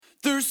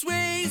There's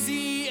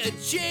Swayze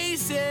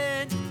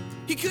adjacent.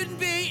 He couldn't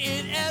be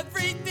in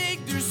everything.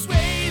 There's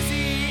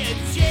Swayze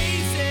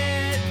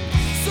adjacent.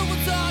 So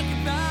we'll talk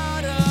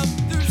about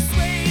him. There's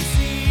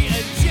Swayze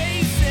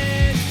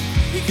adjacent.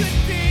 He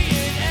couldn't be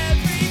in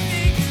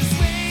everything. There's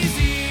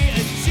Swayze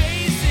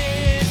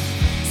adjacent.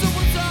 So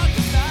we'll talk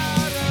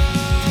about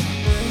him.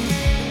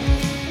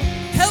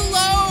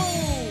 Hello!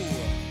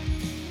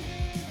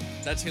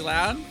 Is that too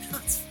loud? No,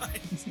 it's fine.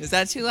 Is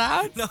that too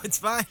loud? No, it's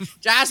fine.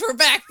 Josh, we're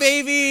back,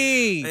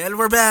 baby! And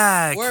we're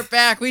back. We're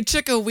back. We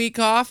took a week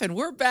off, and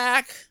we're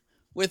back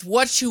with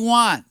What You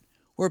Want.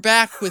 We're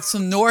back with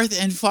some North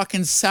and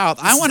fucking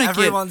South.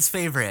 Everyone's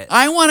favorite.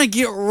 I want to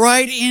get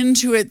right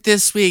into it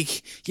this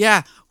week.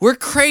 Yeah, we're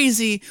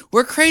crazy.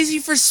 We're crazy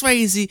for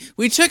Swayze.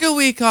 We took a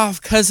week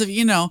off because of,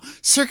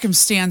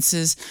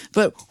 circumstances,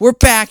 but we're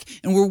back,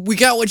 and we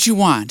got what you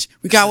want.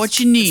 We got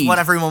what you need. It's what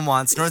everyone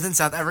wants. North and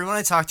South. Everyone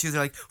I talk to,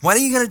 they're like, when are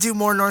you going to do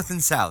more North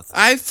and South?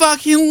 I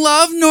fucking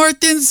love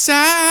North and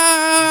South.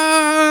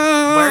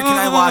 Where can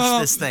I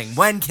watch this thing?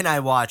 When can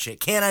I watch it?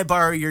 Can I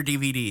borrow your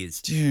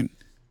DVDs? Dude,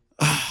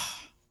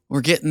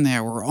 we're getting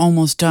there. We're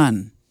almost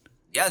done.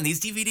 Yeah, and these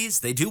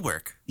DVDs, they do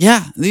work.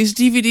 Yeah, these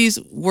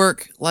DVDs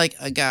work like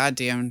a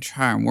goddamn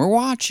charm. We're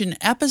watching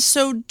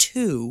episode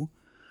 2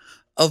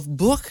 of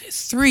book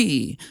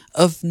 3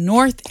 of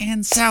North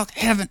and South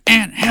Heaven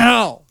and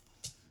Hell.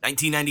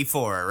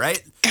 1994,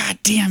 right?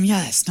 Goddamn,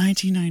 yes,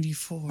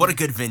 1994. What a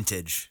good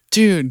vintage.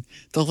 Dude,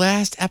 the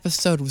last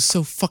episode was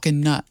so fucking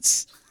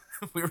nuts.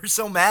 We were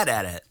so mad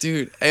at it.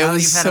 Dude, now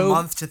you've had a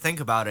month to think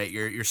about it,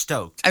 you're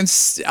stoked. I'm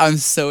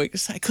so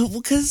excited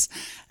because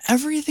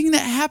everything that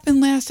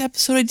happened last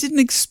episode I didn't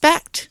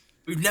expect.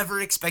 We've never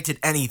expected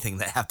anything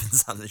that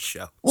happens on this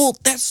show. Well,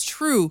 that's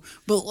true,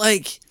 but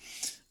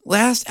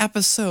last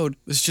episode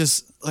was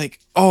just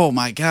oh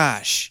my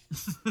gosh.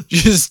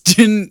 Just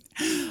didn't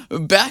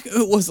back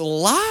it was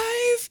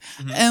alive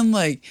and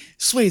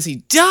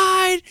Swayze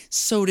died,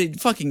 so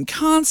did fucking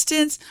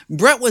Constance.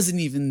 Brett wasn't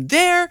even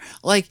there.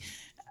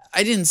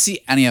 I didn't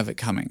see any of it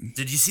coming.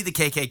 Did you see the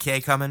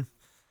KKK coming?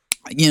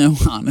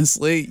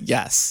 Honestly,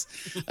 yes,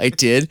 I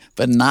did,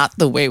 but not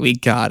the way we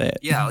got it.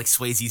 Yeah,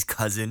 Swayze's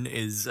cousin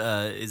is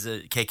a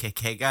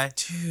KKK guy.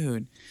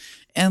 Dude.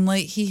 And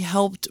he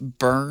helped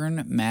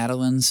burn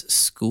Madeline's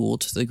school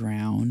to the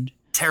ground.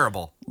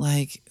 Terrible.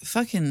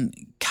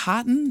 Fucking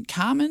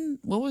Common?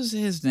 What was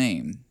his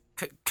name?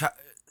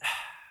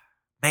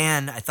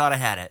 Man, I thought I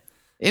had it.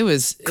 It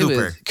was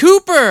Cooper.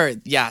 Cooper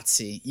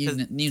Yahtzee.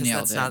 You nailed it.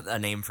 That's not a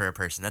name for a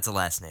person. That's a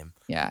last name.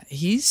 Yeah,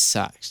 he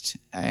sucked.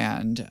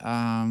 And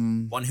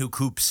one who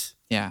coops.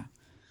 Yeah.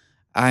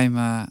 I'm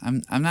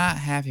not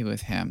happy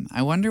with him.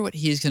 I wonder what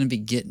he's going to be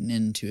getting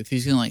into. If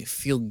he's going to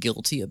feel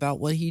guilty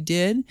about what he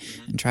did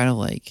and try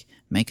to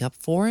make up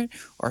for it,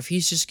 or if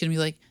he's just going to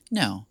be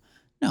no,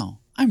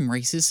 I'm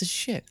racist as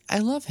shit. I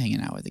love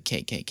hanging out with the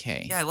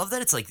KKK. Yeah, I love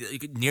that it's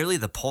nearly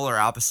the polar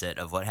opposite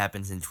of what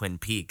happens in Twin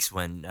Peaks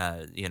when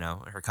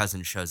her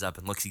cousin shows up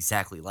and looks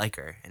exactly like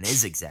her and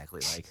is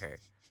exactly like her.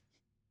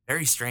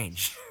 Very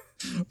strange.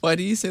 Why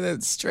do you say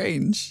that's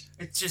strange?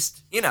 It's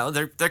just,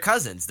 they're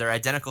cousins. They're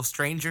identical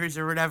strangers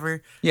or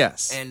whatever.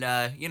 Yes. And,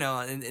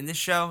 in this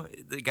show,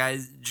 the guy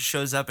just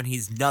shows up and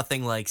he's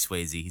nothing like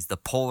Swayze. He's the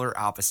polar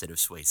opposite of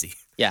Swayze.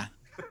 Yeah.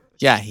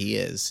 Yeah, he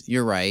is.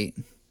 You're right.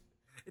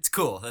 It's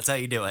cool. That's how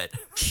you do it.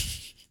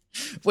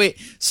 Wait,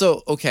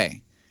 so,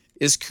 okay.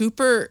 Is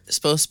Cooper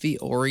supposed to be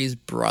Ori's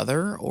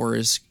brother or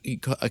is he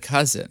a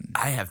cousin?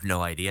 I have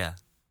no idea.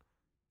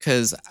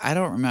 Because I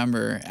don't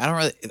remember. I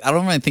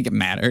don't really think it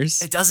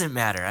matters. It doesn't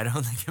matter. I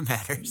don't think it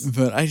matters.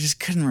 But I just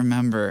couldn't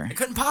remember. It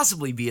couldn't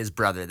possibly be his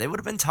brother. They would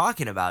have been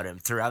talking about him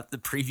throughout the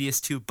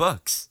previous 2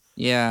 books.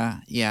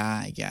 Yeah,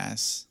 I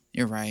guess.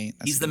 You're right.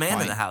 He's the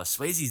man of the house.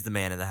 Swayze's the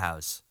man of the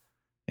house.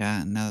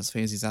 Yeah, and now that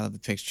Swayze's out of the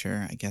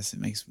picture, I guess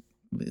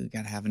we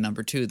gotta have a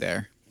number 2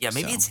 there. Yeah,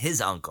 maybe it's his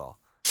uncle.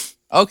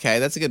 Okay,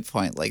 that's a good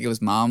point. It was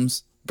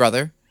mom's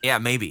brother? Yeah,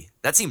 maybe.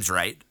 That seems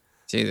right.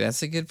 Dude,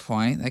 that's a good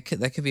point.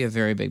 That could be a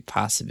very big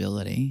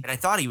possibility. And I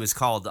thought he was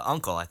called the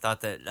uncle. I thought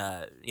that,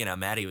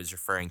 Maddie was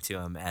referring to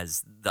him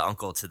as the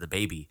uncle to the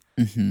baby.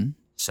 Mm-hmm.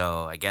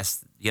 So I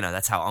guess,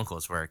 that's how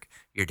uncles work.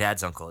 Your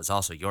dad's uncle is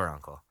also your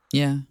uncle.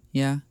 Yeah.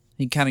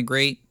 He kind of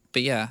great,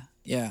 but yeah.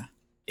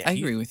 I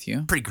agree with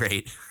you. Pretty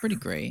great. Pretty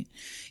great.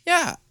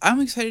 Yeah,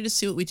 I'm excited to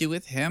see what we do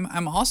with him.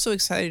 I'm also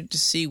excited to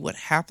see what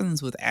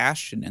happens with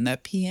Ashton and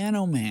that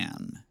piano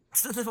man.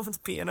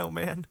 Piano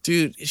man.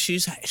 Dude, she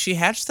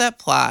hatched that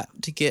plot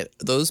to get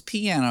those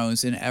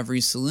pianos in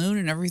every saloon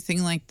and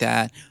everything like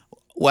that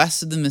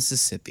west of the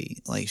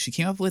Mississippi. She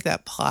came up with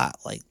that plot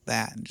like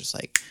that and just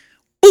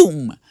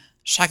boom,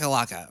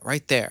 shakalaka,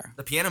 right there.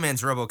 The piano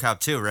man's RoboCop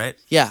too, right?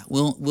 Yeah,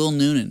 Will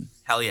Noonan.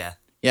 Hell yeah.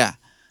 Yeah.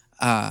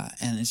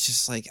 And it's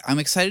just I'm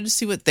excited to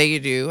see what they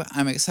do.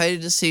 I'm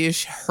excited to see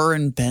if her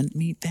and Bent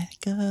meet back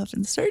up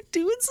and start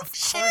doing some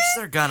shit. Of course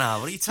they're gonna.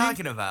 What are you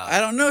talking about? I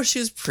don't know. She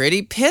was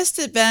pretty pissed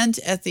at Bent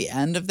at the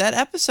end of that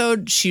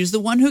episode. She's the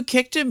one who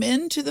kicked him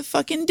into the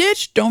fucking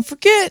ditch. Don't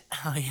forget.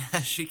 Oh, yeah.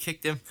 She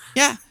kicked him.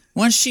 Yeah.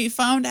 Once she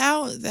found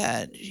out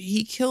that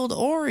he killed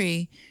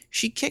Ori,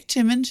 she kicked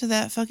him into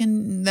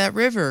that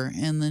river,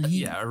 and then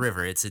he Yeah, a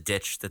river. It's a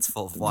ditch that's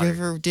full of water.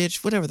 river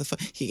ditch, whatever the fuck.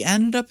 He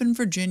ended up in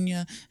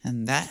Virginia,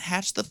 and that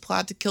hatched the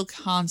plot to kill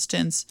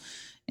Constance.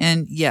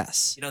 And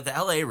yes, You know, the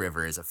L.A.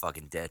 River is a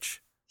fucking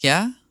ditch.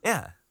 yeah.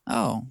 Yeah.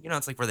 Oh, You know,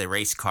 it's like where they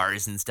race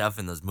cars and stuff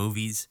in those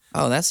movies.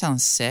 oh, that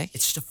sounds sick.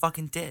 It's just a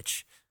fucking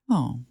ditch.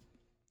 Oh,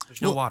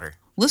 There's no water.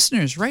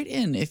 listeners, write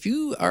in if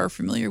you are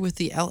familiar with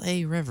the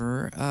L.A.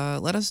 River.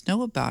 Let us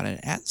know about it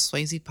at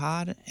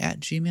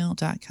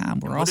swayzepod@gmail.com.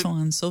 We're also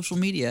on social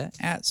media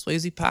at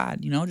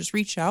swayzepod. You know, just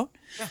reach out.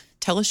 Yeah.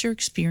 Tell us your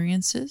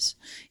experiences,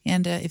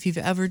 and if you've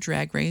ever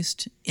drag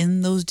raced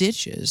in those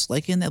ditches,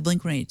 like in that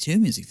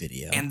Blink-182 music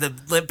video. And the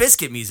Limp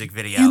Bizkit music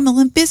video. And the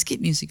Limp Bizkit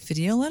music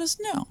video, let us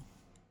know.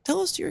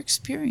 Tell us your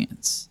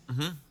experience.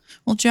 Mm-hmm.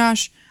 Well,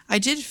 Josh, I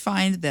did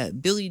find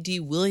that Billy D.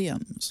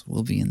 Williams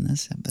will be in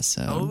this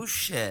episode. Oh,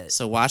 shit.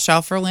 So watch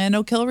out for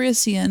Lando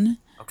Calrissian.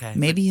 Okay.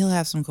 Maybe he'll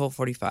have some Colt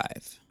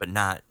 45. But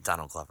not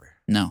Donald Glover.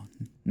 No,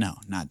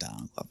 not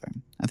Donald Glover.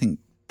 I think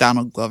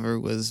Donald Glover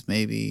was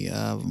maybe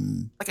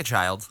Like a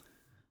child.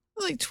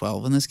 like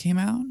 12 when this came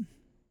out. Do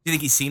you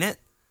think he's seen it?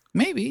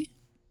 Maybe.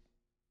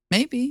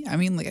 I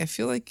mean, like, I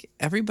feel like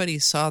everybody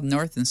saw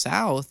North and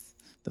South,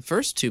 the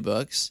first two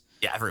books,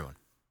 Yeah, everyone.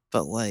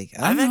 but like,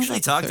 I've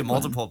actually talked to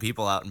multiple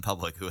people out in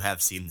public who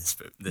have seen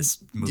this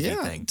movie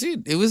thing.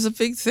 Dude, it was a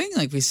big thing,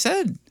 like we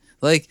said.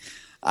 Like,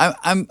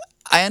 I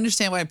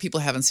understand why people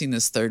haven't seen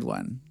this third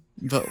one,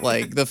 but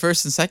like the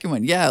first and second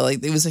one, yeah,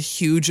 like it was a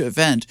huge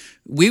event.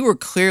 We were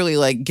clearly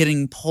like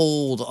getting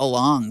pulled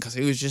along because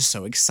it was just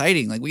so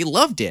exciting. Like we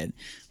loved it,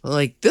 but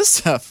like this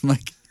stuff,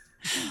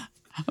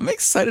 I'm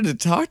excited to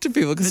talk to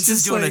people because It's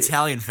just doing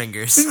Italian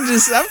fingers.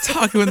 I'm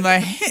talking with my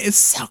hand. It's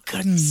so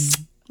good.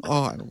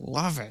 Oh, I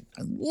love it.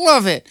 I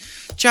love it.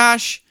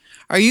 Josh,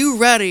 are you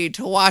ready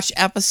to watch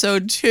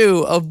episode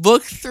 2 of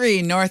book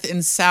 3, North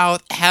and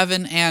South,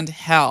 Heaven and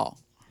Hell?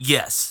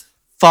 Yes.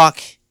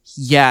 Fuck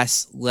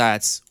yes.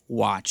 Let's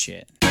watch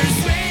it.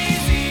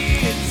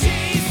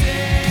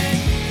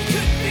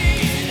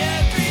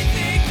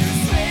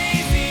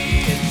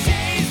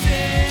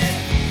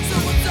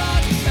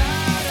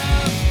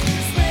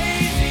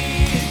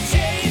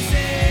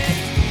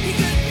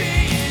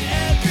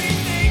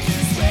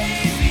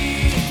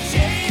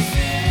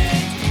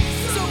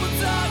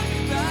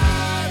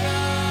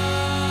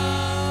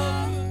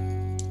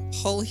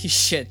 Holy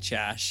shit,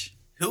 Josh.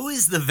 Who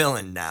is the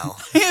villain now?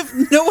 I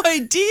have no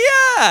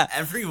idea.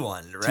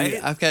 Everyone, right?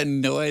 Dude, I've got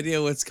no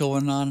idea what's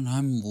going on, and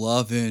I'm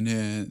loving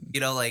it.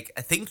 You know, like,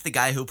 I think the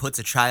guy who puts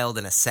a child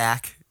in a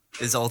sack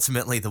is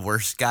ultimately the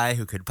worst guy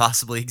who could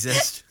possibly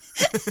exist.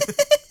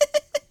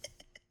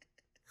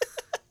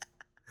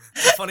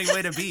 Funny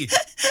way to be.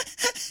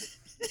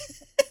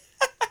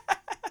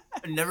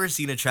 I've never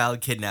seen a child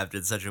kidnapped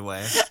in such a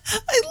way.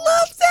 I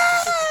love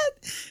that.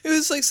 It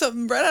was like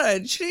something right out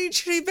of Chitty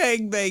Chitty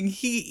Bang Bang.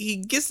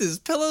 He gets his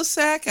pillow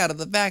sack out of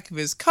the back of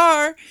his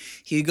car.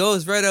 He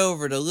goes right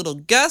over to little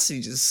Gus and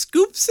he just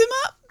scoops him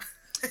up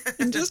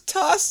and just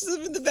tosses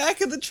him in the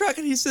back of the truck.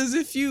 And he says,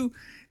 if you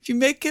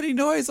make any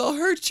noise, I'll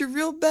hurt you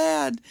real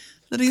bad.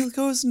 Then he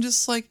goes and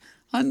just like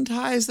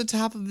unties the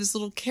top of his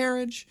little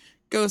carriage,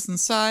 goes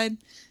inside,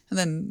 and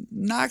then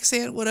knocks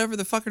Aunt whatever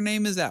the fuck her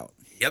name is out.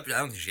 Yep, I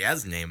don't think she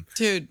has a name.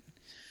 Dude,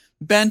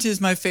 Bent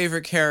is my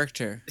favorite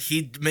character.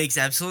 He makes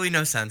absolutely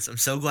no sense. I'm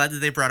so glad that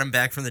they brought him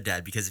back from the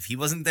dead, because if he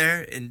wasn't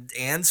there and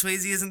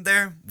Swayze isn't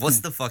there,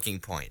 what's the fucking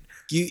point?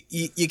 How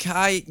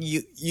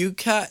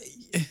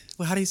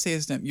do you say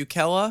his name?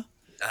 Ukella?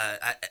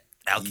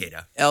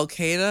 Al-Qaeda.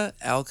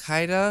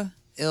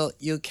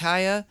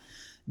 Ukiah.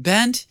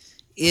 Bent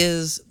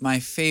is my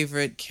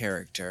favorite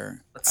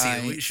character. Let's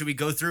see. Should we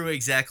go through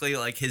exactly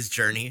like his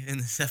journey in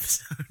this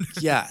episode?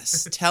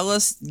 Yes. Tell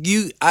us.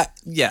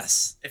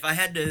 Yes. If I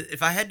had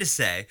to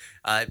say,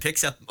 it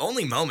picks up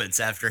only moments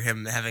after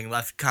him having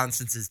left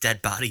Constance's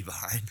dead body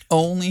behind.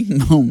 Only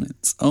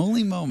moments.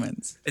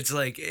 It's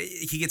like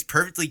he gets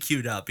perfectly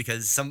queued up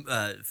because some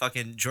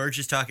fucking George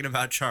is talking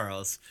about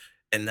Charles,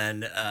 and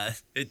then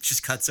it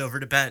just cuts over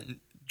to Bent.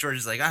 George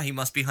is like, he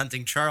must be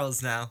hunting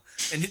Charles now.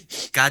 And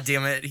God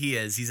damn it, he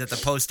is. He's at the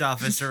post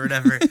office or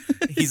whatever.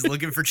 He's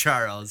looking for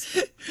Charles.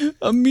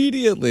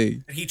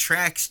 Immediately. And he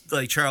tracks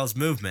like Charles'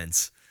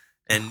 movements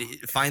and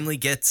finally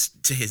gets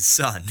to his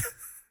son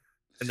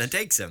and then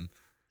takes him.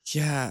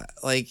 Yeah,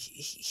 like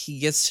he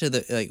gets to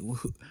the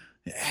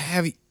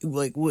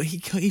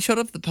he showed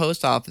up at the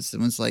post office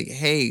and was like,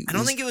 hey, I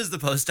don't think it was the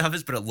post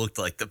office, but it looked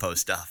like the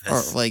post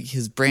office. Or like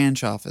his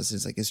branch office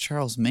is like, is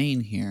Charles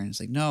Maine here? And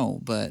it's like, no,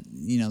 but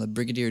the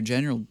brigadier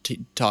general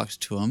talks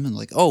to him and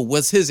like, oh,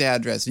 what's his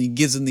address? And he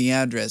gives him the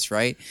address,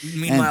 right?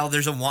 Meanwhile,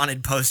 there's a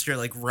wanted poster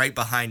like right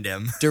behind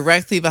him.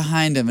 Directly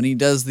behind him, and he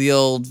does the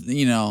old,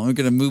 we're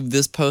gonna move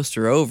this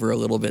poster over a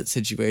little bit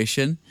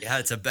situation. Yeah,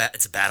 it's a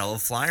battle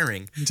of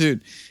flying.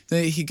 Dude,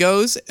 then he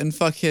goes and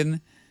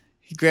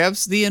he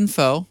grabs the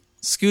info,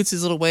 scoots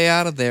his little way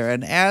out of there,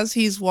 and as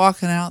he's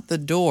walking out the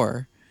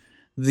door,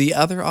 the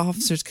other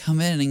officers come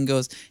in and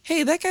goes,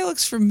 "Hey, that guy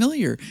looks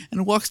familiar,"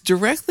 and walks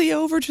directly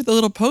over to the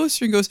little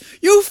poster and goes,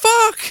 "You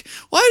fuck!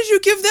 Why did you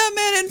give that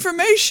man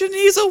information?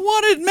 He's a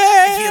wanted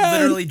man!" He had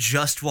literally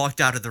just walked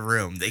out of the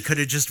room. They could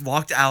have just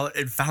walked out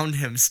and found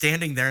him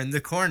standing there in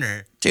the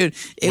corner. Dude,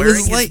 it wearing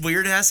was like his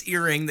weird-ass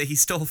earring that he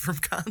stole from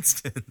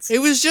Constance. it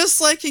was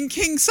just like in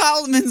King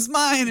Solomon's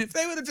mind. If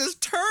they would have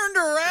just turned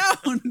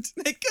around,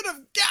 they could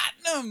have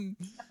gotten him.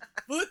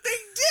 But they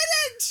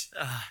didn't!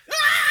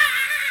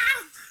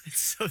 It's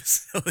so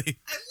silly.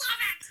 I love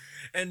it!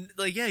 And,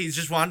 like, yeah, he's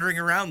just wandering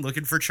around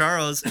looking for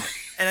Charles,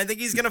 and I think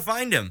he's going to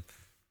find him.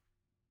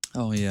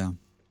 Oh, yeah.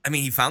 I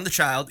mean, he found the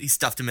child, he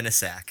stuffed him in a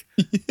sack.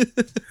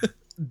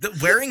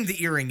 Wearing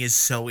the earring is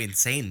so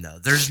insane, though.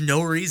 There's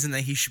no reason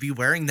that he should be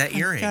wearing that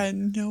earring. God,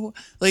 no.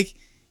 Like,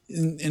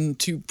 and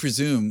to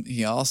presume,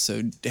 he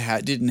also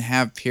didn't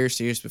have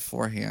pierced ears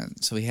beforehand.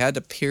 So he had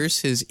to pierce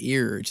his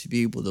ear to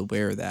be able to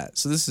wear that.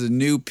 So this is a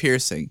new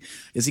piercing.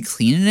 Is he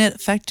cleaning it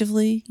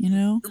effectively, you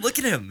know? Look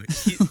at him.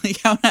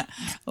 Like,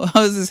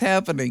 how is this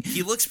happening?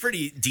 He looks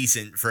pretty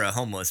decent for a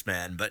homeless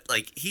man, but,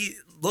 like, he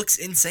looks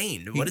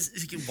insane. What is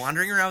he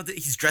wandering around with?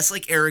 He's dressed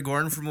like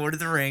Aragorn from Lord of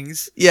the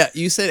Rings. Yeah,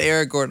 you said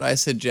Aragorn, I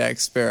said Jack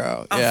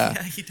Sparrow. Oh,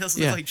 yeah, he does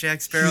look like Jack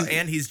Sparrow,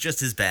 and he's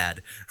just as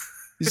bad.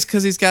 Just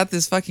because he's got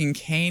this fucking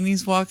cane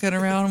he's walking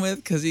around with,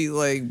 because he,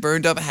 like,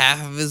 burned up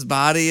half of his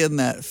body in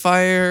that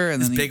fire.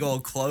 And his then big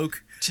old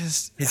cloak.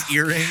 Just his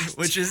earring,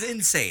 which is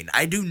insane.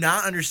 I do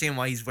not understand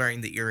why he's wearing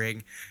the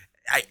earring.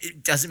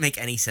 It doesn't make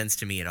any sense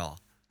to me at all.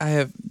 I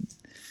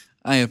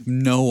have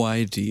no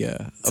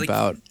idea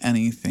about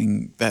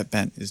anything that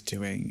Bent is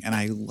doing, and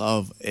I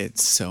love it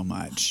so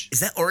much.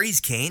 Is that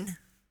Ori's cane?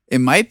 It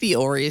might be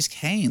Ori's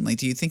cane. Like,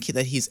 do you think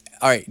that he's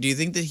all right? Do you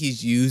think that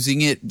he's using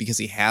it because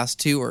he has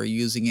to, or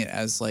using it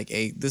as like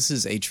this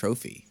is a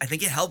trophy? I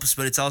think it helps,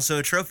 but it's also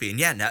a trophy. And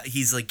yeah, now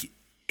he's like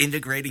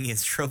integrating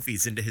his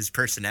trophies into his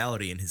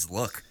personality and his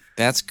look.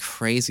 That's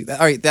crazy. All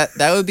right, that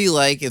would be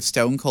like if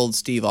Stone Cold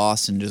Steve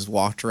Austin just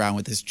walked around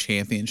with his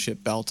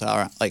championship belt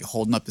out, like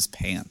holding up his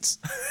pants.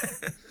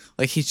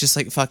 Like he's just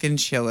like fucking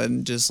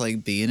chilling, just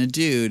like being a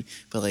dude,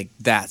 but like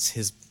that's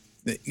his.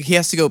 He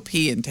has to go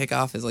pee and take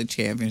off his like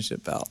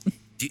championship belt.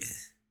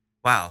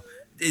 Wow.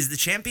 Is the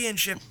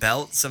championship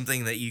belt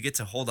something that you get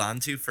to hold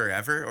on to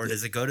forever, or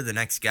does it go to the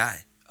next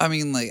guy? I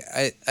mean, like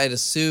I'd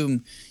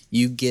assume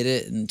you get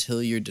it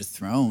until you're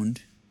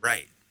dethroned.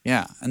 Right.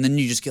 Yeah, and then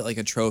you just get like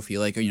a trophy,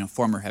 like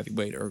former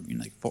heavyweight or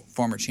like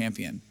former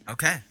champion.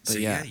 Okay, but so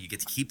yeah, you get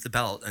to keep the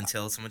belt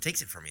until someone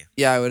takes it from you.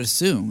 Yeah, I would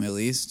assume at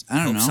least.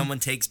 I don't know. Someone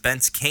takes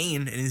Bent's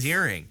cane and his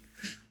earring.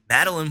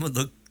 Madeline would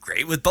look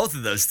great with both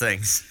of those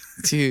things.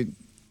 Dude,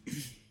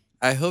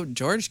 I hope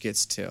George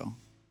gets to.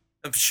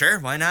 Sure,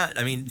 why not?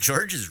 I mean,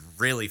 George is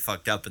really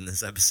fucked up in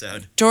this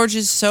episode. George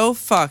is so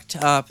fucked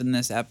up in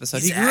this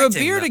episode. He grew a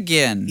beard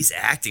again. He's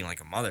acting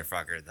like a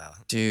motherfucker, though.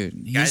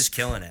 Dude, the guy's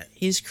killing it.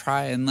 He's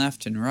crying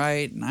left and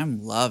right, and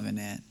I'm loving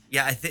it.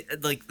 Yeah, I think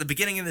like the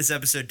beginning of this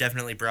episode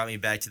definitely brought me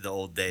back to the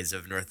old days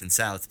of North and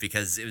South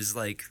because it was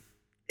like,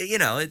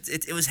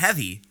 it was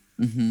heavy,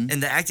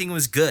 and the acting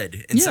was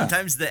good, and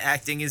sometimes the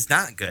acting is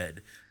not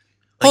good.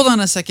 Hold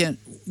on a second,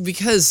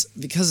 because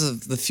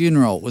of the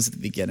funeral was at the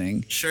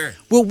beginning. Sure.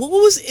 Well, what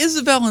was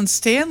Isabel and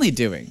Stanley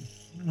doing?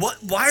 What?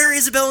 Why are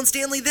Isabel and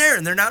Stanley there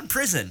and they're not in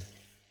prison?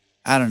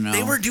 I don't know.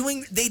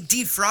 They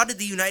defrauded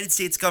the United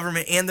States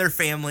government and their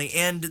family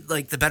and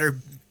like the Better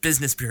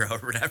Business Bureau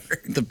or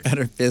whatever. The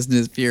Better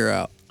Business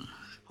Bureau.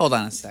 Hold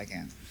on a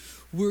second.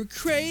 We're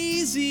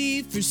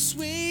crazy for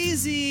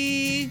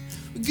Swayze.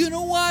 We're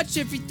gonna watch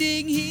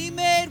everything he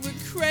made. We're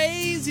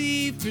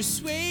crazy for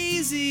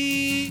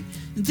Swayze.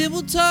 And then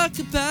we'll talk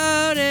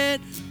about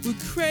it. We're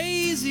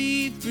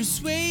crazy for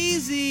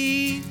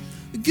Swayze.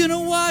 We're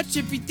gonna watch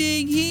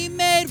everything he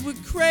made. We're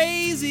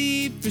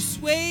crazy for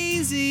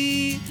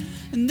Swayze.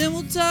 And then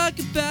we'll talk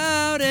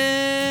about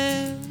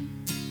it.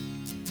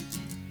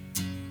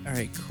 All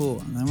right,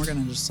 cool. And then we're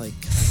gonna just like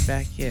cut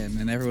back in,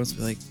 and everyone's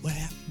gonna be like, "What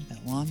happened to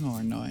that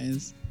lawnmower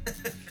noise?"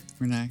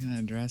 We're not gonna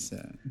address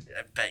it.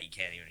 I bet you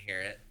can't even hear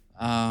it.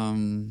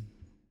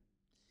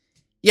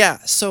 Yeah.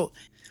 So,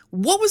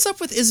 what was up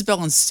with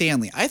Isabel and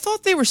Stanley? I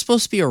thought they were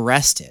supposed to be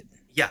arrested.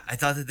 Yeah, I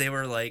thought that they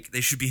were like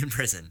they should be in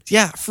prison.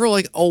 Yeah, for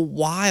like a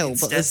while.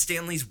 Instead,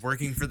 Stanley's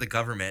working for the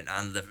government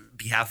on the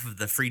behalf of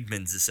the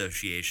Freedmen's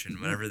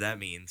Association, whatever that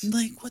means.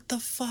 Like, what the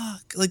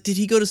fuck? Like, did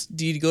he go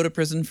to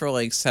prison for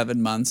like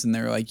 7 months, and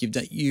they were like,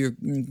 we're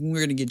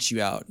gonna get you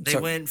out. They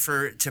went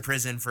to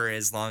prison for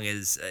as long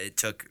as it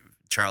took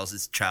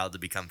Charles's child to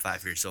become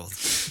 5 years old.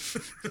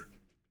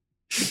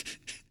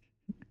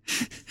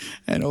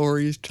 And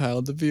Ori's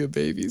child to be a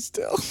baby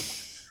still.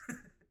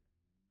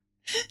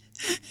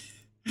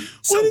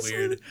 So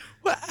weird.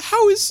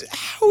 How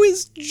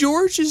is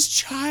George's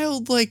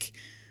child like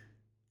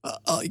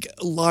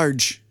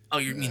large? Oh,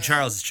 you mean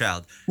Charles's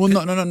child? Well,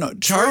 no.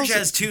 George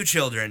has 2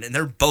 children, and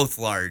they're both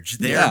large.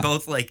 They are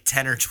both like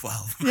 10 or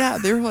 12. Yeah,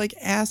 they were like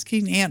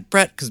asking Aunt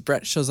Brett, because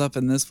Brett shows up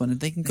in this one, and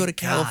they can go to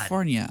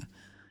California.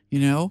 You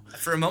know?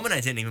 For a moment,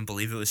 I didn't even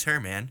believe it was her,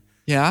 man.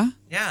 Yeah?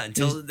 Yeah,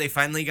 until they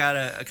finally got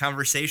a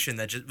conversation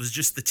that was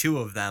just the two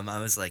of them. I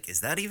was like,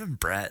 is that even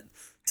Brett?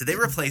 Did they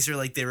replace her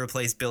like they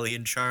replaced Billy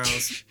and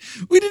Charles?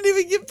 We didn't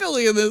even get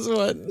Billy in this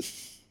one.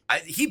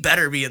 He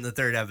better be in the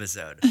third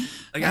episode.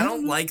 Like, I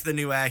don't like the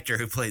new actor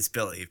who plays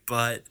Billy,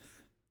 but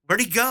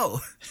where'd he go?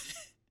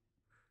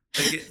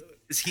 Like,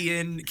 is he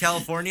in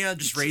California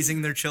just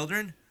raising their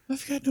children?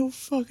 I've got no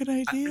fucking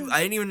idea.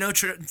 I didn't even know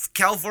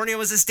California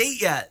was a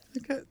state yet.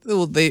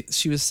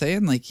 She was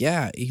saying, like,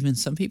 yeah, even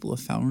some people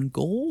have found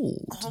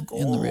gold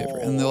in the river.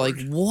 And they're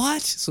like,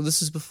 what? So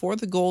this is before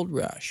the gold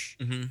rush,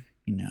 you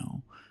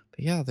know. But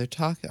yeah, they're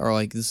talking, or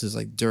like, this is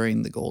like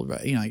during the gold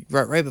rush, you know, like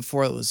right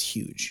before it was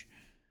huge.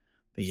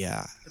 But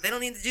yeah. But they don't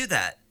need to do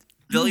that.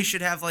 Billy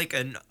should have like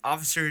an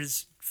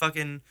officer's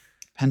fucking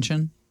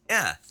pension.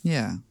 Yeah.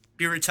 Yeah.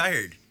 Be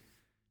retired.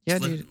 Yeah,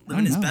 dude.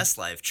 Living his best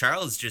life.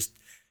 Charles just,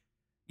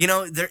 you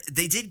know,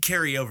 they did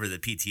carry over the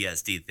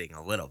PTSD thing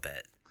a little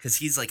bit. Because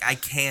he's like, I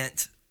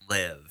can't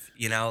live.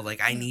 You know, like,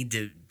 I need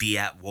to be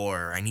at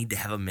war. I need to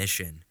have a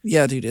mission.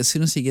 Yeah, dude. As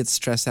soon as he gets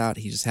stressed out,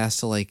 he just has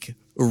to, like,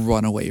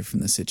 run away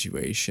from the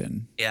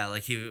situation. Yeah,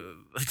 like,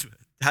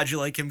 how'd you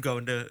like him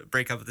going to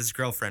break up with his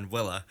girlfriend,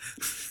 Willa?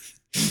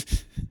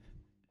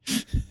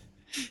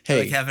 Hey,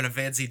 like having a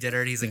fancy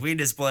dinner, and he's like, we need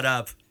to split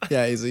up.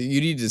 Yeah, he's like, you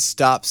need to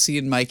stop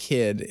seeing my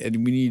kid,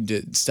 and we need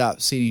to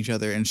stop seeing each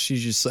other. And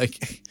she's just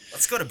like,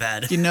 let's go to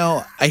bed. You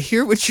know, I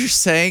hear what you're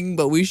saying,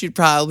 but we should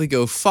probably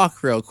go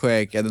fuck real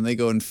quick. And then they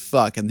go and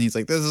fuck, and he's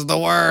like, this is the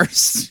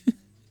worst.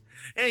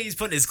 And he's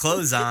putting his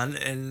clothes on,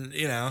 and,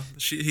 you know,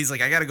 he's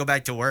like, I got to go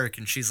back to work.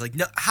 And she's like,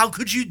 no, how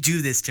could you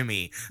do this to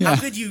me? How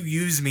could you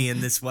use me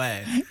in this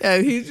way? Yeah,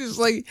 he's just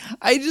like,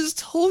 I just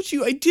told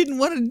you I didn't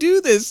want to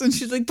do this. And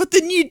she's like, but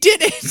then you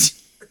did it.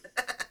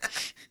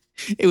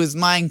 It was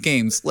mind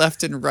games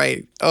left and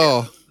right.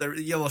 Oh.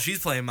 Yeah, well, she's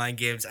playing mind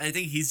games. I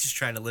think he's just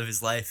trying to live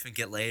his life and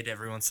get laid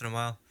every once in a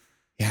while.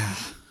 Yeah,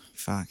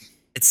 fuck.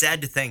 It's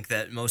sad to think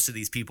that most of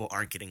these people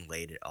aren't getting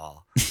laid at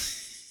all.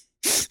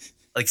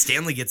 Like,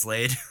 Stanley gets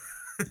laid.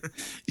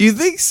 You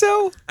think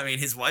so? I mean,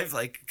 his wife,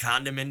 like,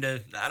 conned him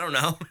into, I don't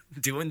know,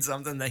 doing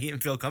something that he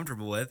didn't feel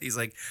comfortable with. He's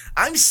like,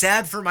 I'm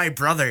sad for my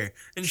brother.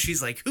 And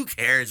she's like, who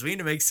cares? We need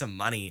to make some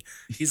money.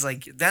 He's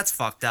like, that's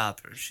fucked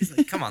up. She's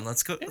like, come on,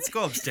 let's go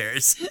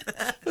upstairs.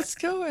 Let's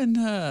go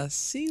and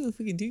see if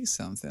we can do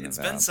something. It's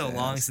been so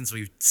long since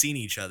we've seen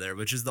each other,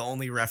 which is the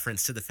only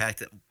reference to the fact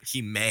that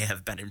he may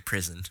have been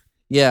imprisoned.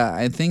 Yeah,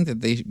 I think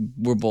that they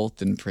were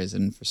both in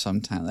prison for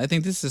some time. I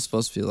think this is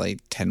supposed to be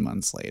like 10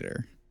 months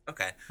later.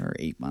 Okay. Or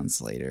 8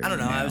 months later. I don't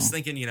know. I was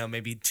thinking, you know,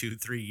 maybe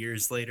 2-3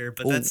 years later,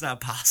 but that's not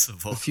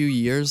possible. A few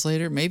years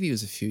later? Maybe it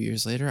was a few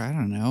years later. I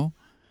don't know.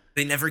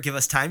 They never give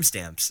us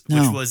timestamps,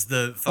 which was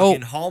the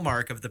fucking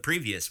hallmark of the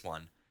previous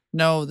one.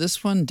 No,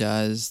 this one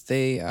does.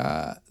 They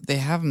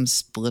have them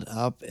split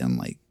up in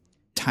like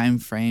time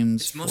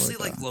frames. It's mostly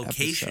like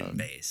location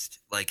based.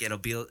 Like it'll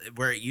be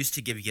where it used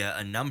to give you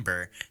a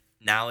number,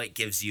 now it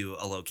gives you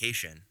a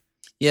location.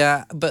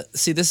 Yeah, but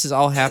see, this is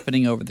all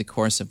happening over the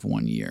course of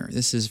 1 year.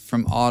 This is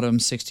from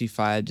autumn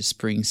 65 to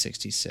spring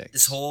 66.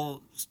 This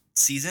whole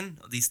season,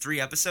 these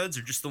 3 episodes,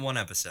 or just the 1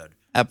 episode?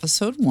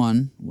 Episode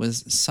 1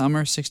 was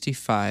summer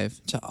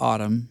 65 to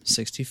autumn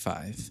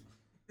 65.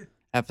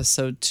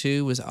 Episode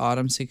 2 was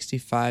autumn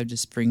 65 to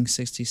spring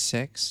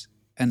 66.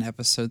 And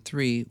episode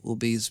 3 will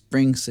be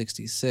spring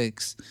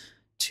 66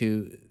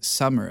 to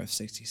summer of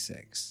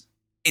 66.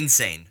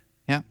 Insane.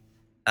 Yeah.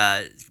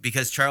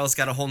 Because Charles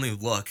got a whole new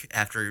look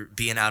after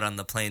being out on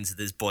the plains with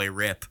his boy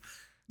Rip.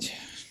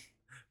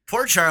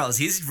 Poor Charles,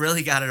 he's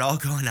really got it all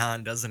going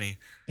on, doesn't he?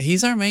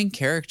 He's our main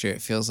character,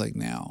 it feels like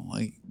now.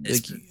 I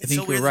think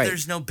so you're right.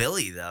 There's no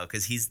Billy, though,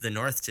 because he's the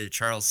north to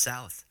Charles'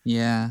 south.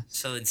 Yeah.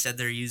 So instead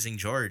they're using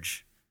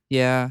George.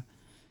 Yeah.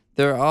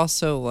 They're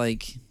also,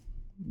 like,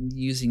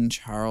 using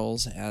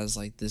Charles as,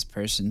 like, this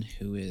person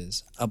who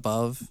is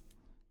above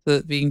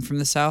being from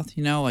the South,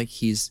 you know? Like,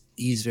 he's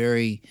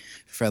very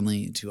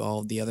friendly to all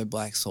of the other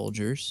black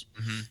soldiers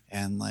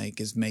and, like,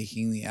 is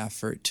making the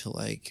effort to,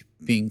 like,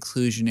 be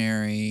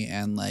inclusionary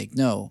and, like,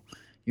 no,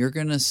 you're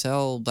going to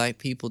sell black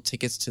people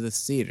tickets to the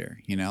theater,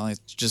 you know? It's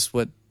just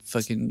what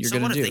fucking you're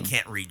going to do. So what if they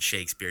can't read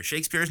Shakespeare?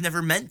 Shakespeare is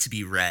never meant to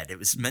be read. It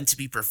was meant to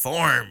be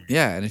performed.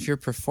 Yeah, and if you're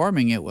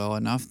performing it well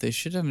enough, they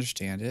should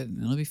understand it,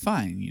 and it'll be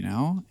fine, you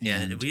know?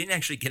 Yeah, we didn't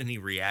actually get any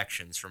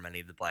reactions from any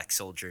of the black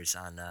soldiers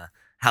on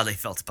how they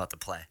felt about the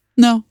play.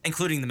 No.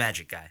 Including the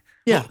magic guy.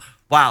 Yeah. Oh,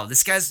 wow,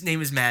 this guy's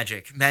name is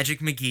Magic. Magic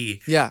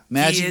McGee. Yeah,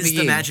 Magic McGee. He is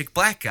the magic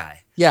black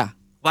guy. Yeah.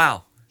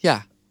 Wow.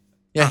 Yeah.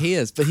 Yeah, he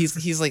is. But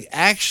he's like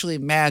actually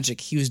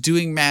magic. He was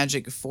doing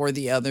magic for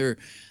the other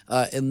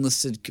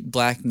enlisted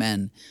black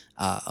men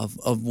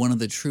of one of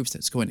the troops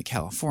that's going to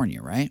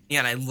California, right? Yeah,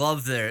 and I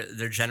love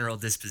their general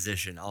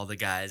disposition, all the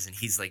guys, and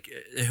he's like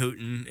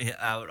hooting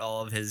out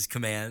all of his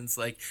commands,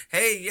 like,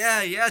 "Hey,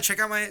 yeah, check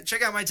out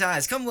my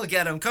ties. Come look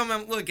at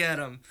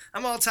them.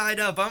 I'm all tied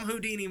up. I'm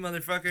Houdini,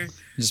 motherfucker."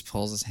 He just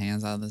pulls his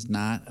hands out of his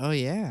knot. Oh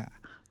yeah.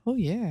 Oh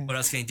yeah. What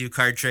else can he do?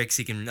 Card tricks.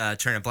 He can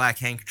turn a black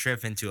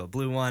handkerchief into a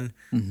blue one.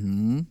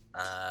 Mm-hmm.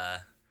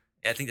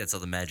 I think that's all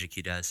the magic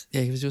he does.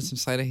 Yeah, he was doing some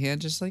sleight of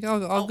hand, just like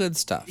all good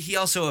stuff. He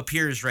also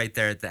appears right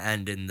there at the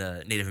end in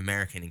the Native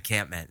American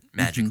encampment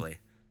magically.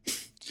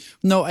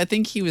 No, I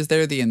think he was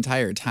there the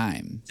entire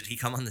time. Did he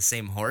come on the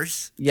same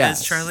horse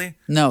Yes. as Charlie?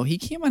 No, he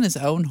came on his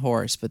own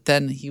horse, but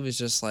then he was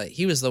just like,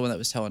 he was the one that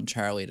was telling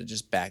Charlie to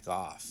just back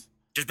off.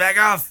 Just back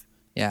off.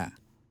 Yeah.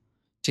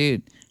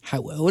 Dude,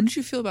 what did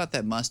you feel about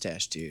that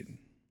mustache dude?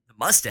 The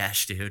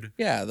mustache dude.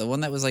 Yeah, the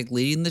one that was like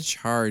leading the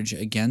charge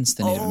against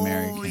the Native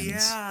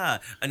Americans. Oh,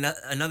 yeah.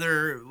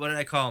 Another, what did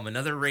I call him?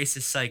 Another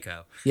racist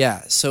psycho.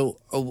 Yeah, so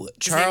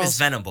His name is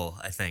Venable,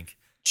 I think.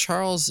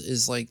 Charles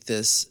is like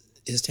this,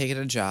 is taking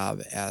a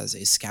job as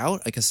a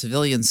scout, like a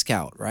civilian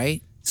scout,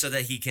 right? So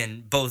that he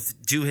can both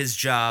do his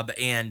job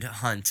and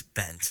hunt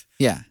Bent.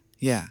 Yeah.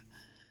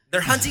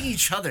 They're hunting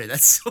each other.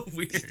 That's so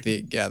weird.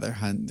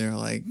 They're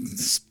like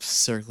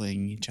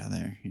circling each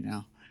other, you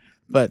know.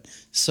 But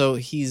so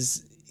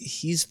he's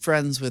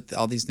friends with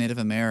all these Native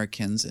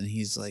Americans, and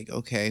he's like,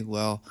 okay,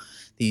 well,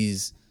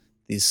 these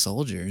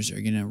soldiers are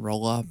gonna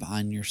roll up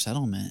on your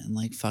settlement and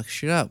like fuck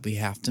shit up. We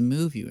have to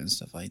move you and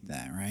stuff like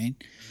that, right?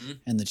 Mm-hmm.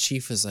 And the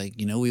chief was like,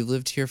 we've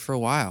lived here for a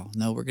while.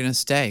 No, we're gonna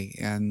stay,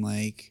 and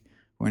like,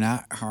 we're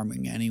not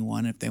harming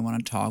anyone. If they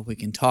want to talk, we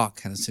can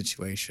talk, kind of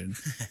situation.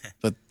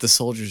 But the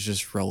soldiers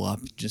just roll up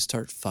and just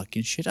start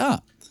fucking shit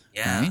up.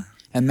 Yeah. Right?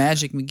 And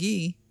Magic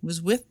McGee was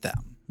with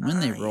them when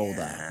they rolled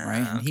up,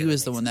 right? And he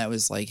was the one that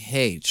was like,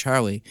 hey,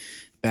 Charlie,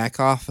 back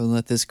off and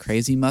let this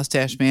crazy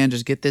mustache man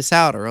just get this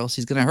out, or else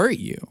he's going to hurt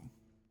you.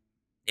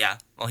 Yeah.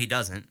 Well, he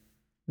doesn't.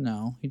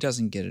 No, he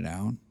doesn't get it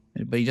out.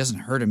 But he doesn't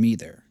hurt him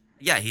either.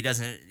 Yeah, he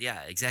doesn't. Yeah,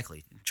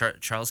 exactly.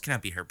 Charles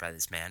cannot be hurt by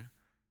this man.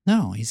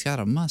 No, he's got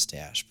a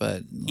mustache,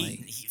 but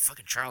like he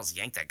fucking Charles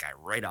yanked that guy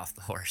right off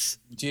the horse.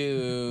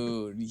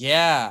 Dude,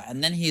 yeah.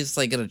 And then he's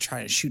like gonna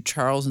try to shoot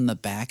Charles in the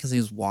back as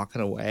he's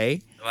walking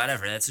away.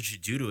 Whatever, that's what you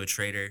do to a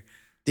traitor.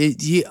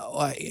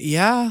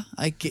 Yeah,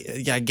 I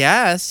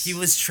guess. He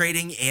was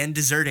trading and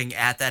deserting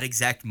at that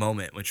exact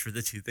moment, which were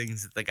the two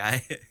things that the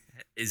guy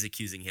is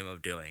accusing him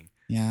of doing.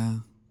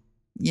 Yeah.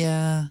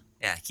 Yeah,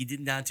 he did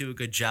not do a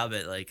good job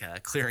at like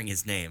clearing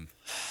his name.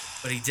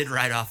 But he did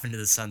ride off into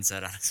the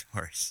sunset on his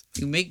horse.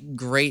 You make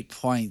great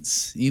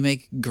points. Do you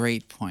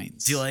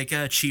like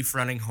Chief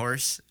Running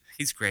Horse?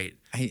 He's great.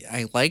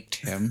 I liked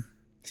him.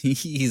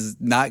 He's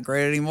not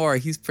great anymore.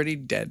 He's pretty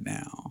dead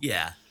now.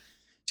 Yeah.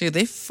 Dude,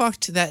 they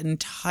fucked that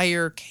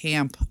entire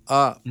camp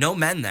up. No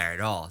men there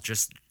at all.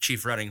 Just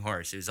Chief Running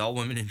Horse. It was all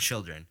women and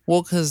children.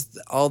 Well, because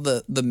all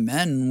the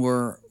men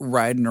were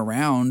riding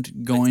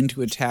around going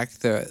to attack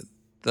the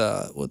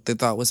what they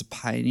thought was a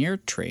pioneer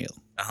trailer,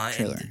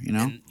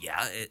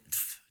 it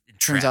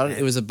turns out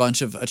it was a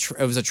bunch of it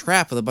was a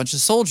trap with a bunch of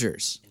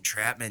soldiers.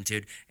 Entrapment,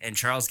 dude. And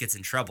Charles gets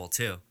in trouble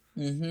too.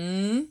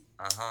 Mm-hmm.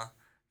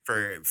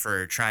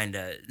 For trying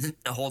to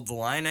hold the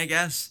line, I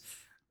guess.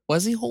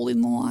 Was he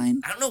holding the line?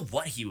 I don't know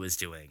what he was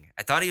doing.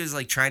 I thought he was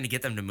like trying to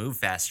get them to move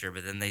faster,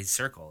 but then they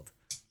circled.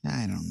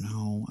 I don't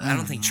know. I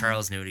don't think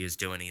Charles knew what he was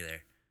doing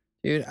either.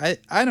 Dude,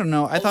 I don't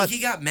know. I thought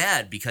he got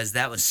mad because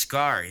that was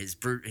Scar, his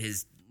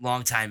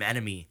longtime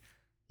enemy.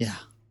 Yeah.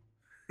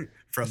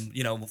 From,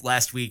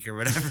 last week or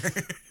whatever.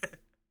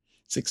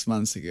 6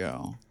 months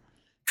ago.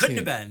 Couldn't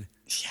have been.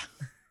 Yeah.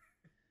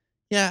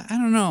 Yeah, I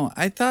don't know.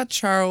 I thought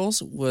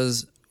Charles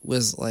was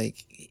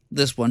like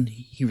this one.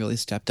 He really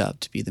stepped up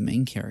to be the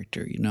main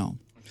character,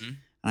 Mm-hmm.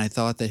 And I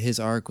thought that his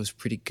arc was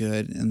pretty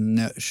good,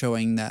 and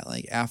showing that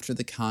like after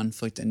the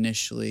conflict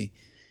initially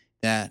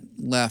that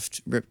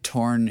left Rip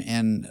Torn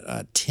and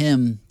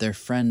Tim, their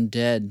friend,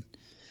 dead.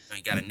 Oh,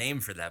 you got a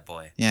name for that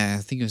boy. Yeah,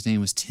 I think his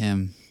name was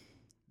Tim.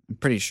 I'm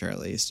pretty sure, at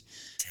least.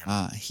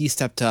 He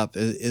stepped up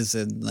is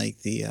in like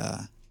the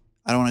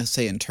I don't want to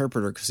say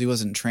interpreter because he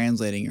wasn't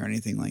translating or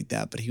anything like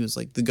that, but he was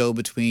like the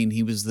go-between.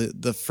 He was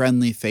the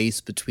friendly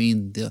face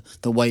between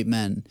the white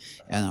men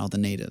and all the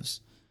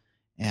natives.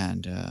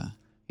 And I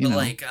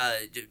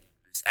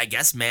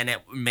guess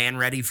man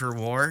ready for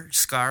war,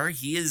 Scar,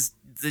 he is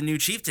the new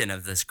chieftain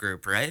of this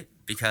group, right?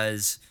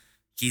 Because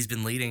he's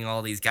been leading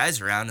all these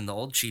guys around and the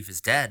old chief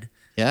is dead.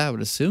 Yeah, I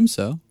would assume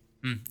so.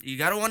 You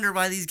gotta wonder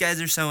why these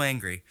guys are so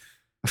angry.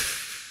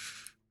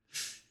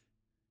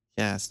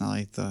 Yeah, it's not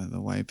like the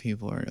white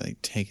people are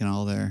like taking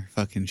all their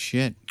fucking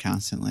shit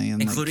constantly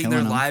and including like,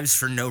 their them. lives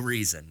for no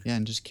reason. Yeah,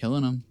 and just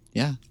killing them.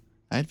 Yeah,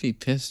 I'd be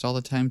pissed all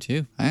the time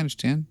too. I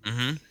understand.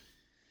 Mm-hmm.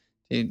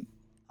 Dude,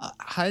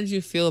 how did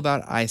you feel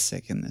about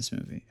Isaac in this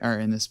movie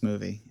in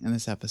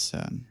this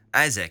episode?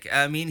 Isaac,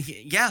 I mean,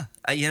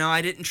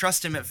 I didn't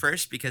trust him at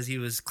first because he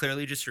was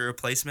clearly just a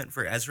replacement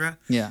for Ezra.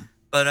 Yeah,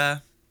 but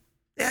I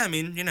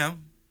mean,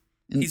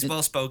 he's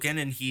well spoken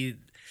and he's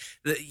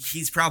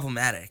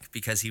problematic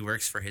because he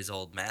works for his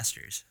old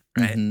masters,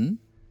 right? Mm-hmm.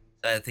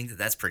 I think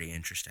that's pretty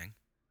interesting.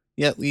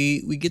 Yeah,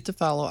 we get to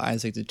follow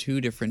Isaac to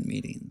two different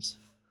meetings.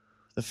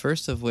 The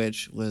first of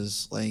which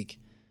was like,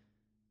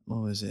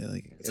 what was it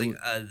like? It's like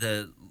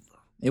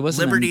It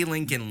wasn't Liberty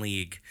Lincoln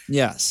League.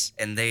 Yes.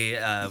 And they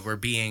were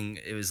being,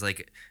 it was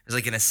like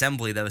an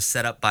assembly that was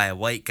set up by a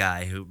white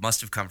guy who must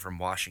have come from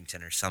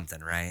Washington or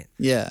something, right?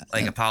 Yeah.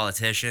 Like a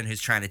politician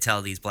who's trying to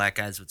tell these black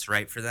guys what's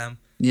right for them.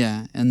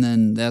 Yeah, and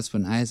then that's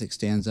when Isaac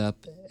stands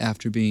up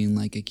after being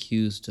like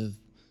accused of,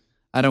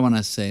 I don't want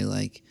to say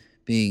like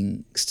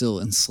being still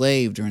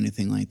enslaved or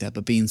anything like that,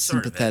 but being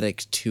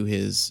sympathetic to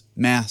his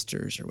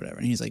masters or whatever.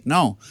 And he's like,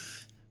 no,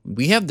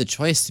 we have the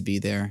choice to be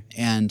there,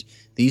 and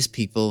these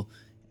people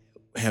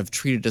have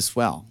treated us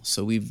well,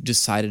 so we've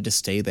decided to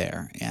stay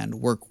there and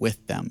work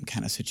with them,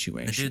 kind of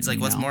situation. The dude's like,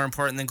 what's more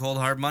important than cold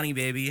hard money,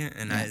 baby?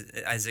 And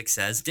Isaac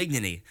says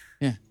dignity.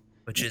 Yeah.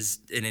 Which is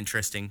an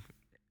interesting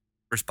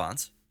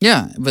response.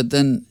 Yeah, but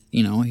then,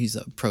 he's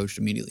approached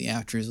immediately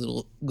after his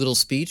little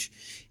speech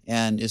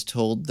and is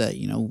told that,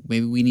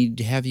 maybe we need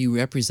to have you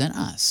represent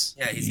us.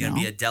 Yeah, he's going to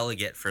be a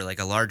delegate for like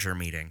a larger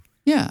meeting.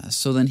 Yeah,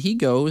 so then he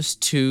goes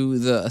to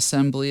the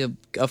assembly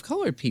of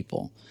colored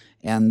people.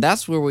 And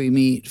that's where we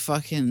meet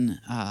fucking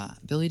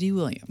Billy D.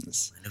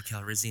 Williams. No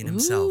Calrissian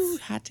himself. Ooh,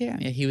 hot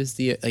damn. Yeah, he was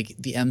the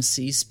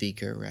MC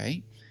speaker,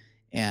 right?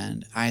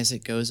 And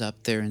Isaac goes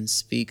up there and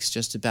speaks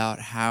just about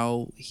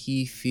how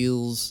he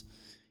feels,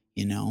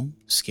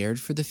 scared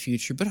for the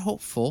future, but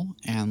hopeful,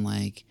 and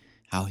like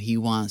how he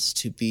wants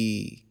to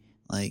be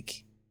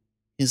like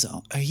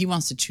he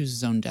wants to choose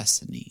his own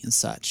destiny and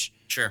such.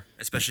 Sure,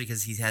 especially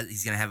because he's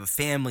gonna have a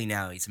family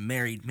now. He's a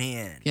married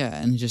man. Yeah,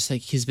 and just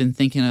like he's been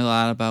thinking a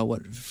lot about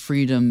what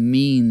freedom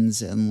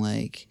means and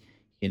like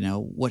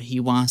what he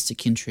wants to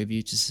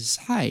contribute to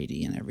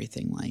society and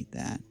everything like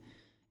that.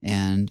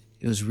 And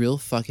it was real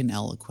fucking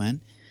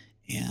eloquent.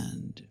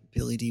 And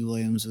Billy D.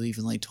 Williams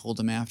even like told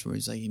him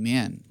afterwards, like,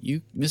 man,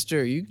 you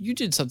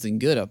did something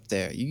good up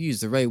there. You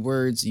used the right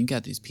words, and you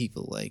got these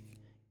people like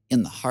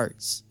in the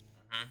hearts.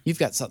 Mm-hmm. You've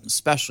got something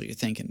special you're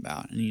thinking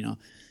about, and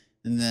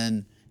and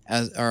then.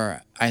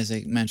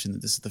 Isaac mentioned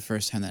that this is the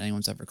first time that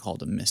anyone's ever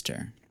called him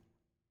Mr.,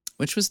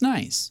 which was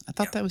nice. I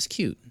thought that was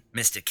cute.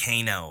 Mr.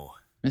 Kano.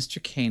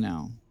 Mr.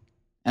 Kano.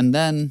 And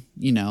then,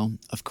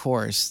 of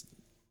course,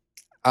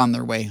 on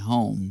their way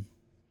home.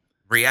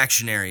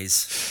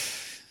 Reactionaries.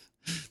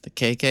 The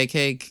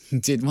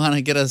KKK did want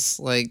to get us,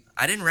 like...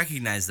 I didn't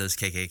recognize those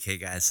KKK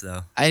guys,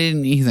 though. I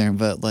didn't either,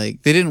 but,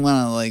 like, they didn't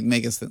want to, like,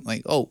 make us think,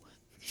 like, oh...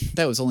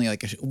 That was only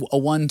like a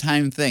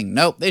one-time thing.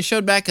 Nope, they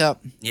showed back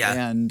up.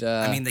 Yeah, and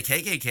I mean the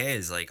KKK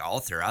is like all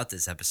throughout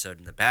this episode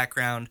in the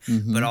background,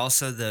 mm-hmm. but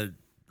also the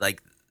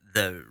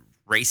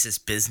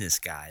racist business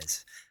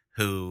guys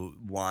who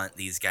want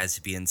these guys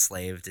to be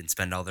enslaved and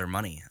spend all their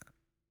money,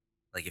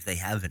 like if they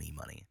have any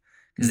money,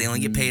 because they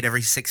only get paid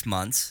every 6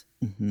 months.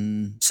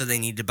 Mm-hmm. So they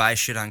need to buy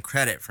shit on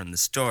credit from the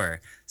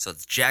store. So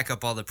let's jack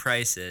up all the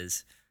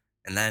prices,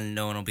 and then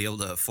no one will be able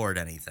to afford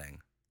anything.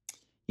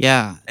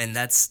 Yeah. And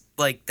that's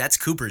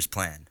Cooper's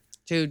plan.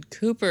 Dude,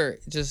 Cooper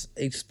just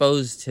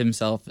exposed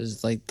himself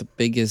as like the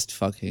biggest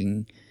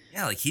fucking...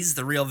 Yeah, like he's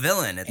the real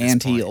villain at this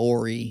point.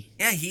 Anti-Ori.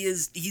 Yeah, he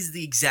is. He's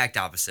the exact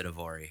opposite of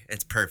Ori.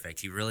 It's perfect.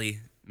 He really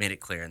made it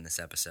clear in this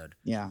episode.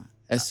 Yeah.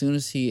 As soon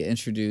as he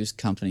introduced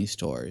company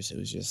stores, it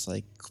was just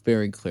like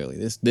very clearly,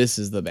 this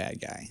is the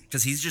bad guy.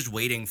 Because he's just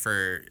waiting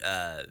for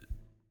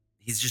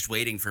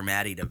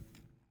Maddie to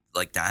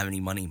like not have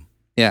any money.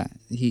 Yeah,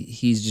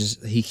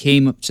 he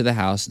came up to the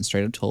house and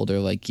straight up told her,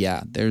 like,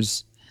 yeah,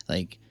 there's,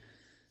 like...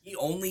 He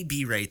only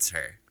berates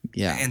her.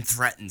 Yeah. And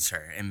threatens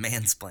her and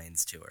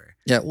mansplains to her.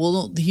 Yeah,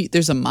 well,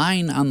 there's a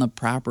mine on the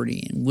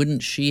property, and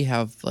wouldn't she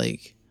have,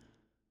 like,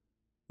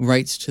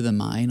 rights to the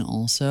mine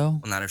also?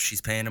 Well, not if she's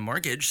paying a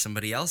mortgage.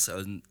 Somebody else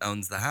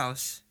owns the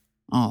house.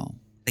 Oh.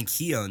 I think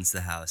he owns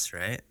the house,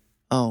 right?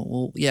 Oh,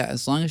 well, yeah,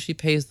 as long as she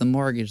pays the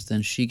mortgage,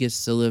 then she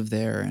gets to live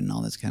there and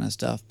all this kind of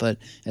stuff. But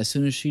as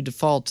soon as she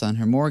defaults on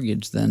her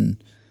mortgage, then,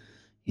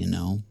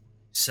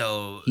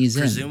 So, he's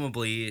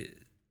presumably,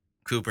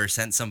 Cooper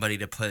sent somebody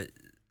to put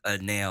a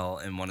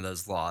nail in one of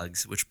those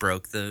logs, which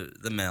broke the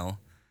mill.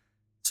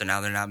 So now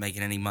they're not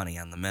making any money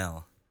on the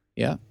mill.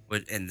 Yeah.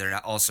 And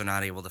they're also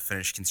not able to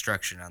finish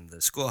construction on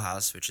the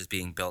schoolhouse, which is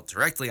being built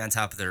directly on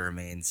top of the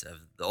remains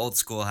of the old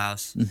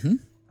schoolhouse. Mm-hmm.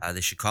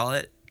 They should call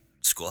it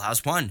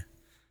Schoolhouse 1.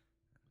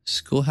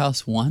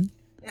 Schoolhouse 1?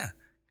 Yeah,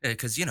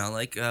 because you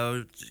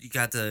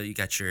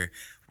got your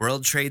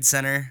World Trade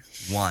Center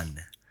 1,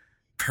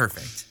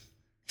 perfect.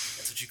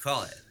 That's what you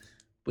call it.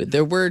 But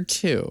there were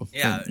 2.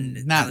 Yeah.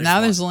 Now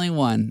there's only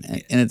 1,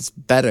 and it's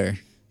better.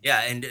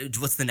 Yeah, and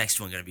what's the next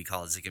one going to be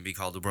called? Is it going to be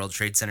called the World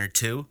Trade Center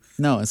 2?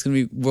 No, it's going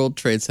to be World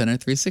Trade Center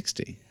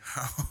 360.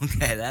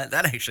 Okay, that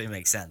actually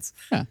makes sense.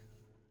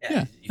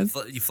 Yeah. You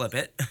flip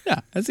it. Yeah,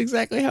 that's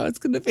exactly how it's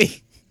going to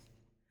be.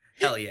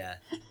 Hell yeah.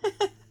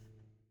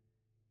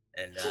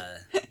 And,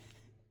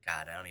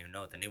 God, I don't even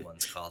know what the new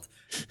one's called.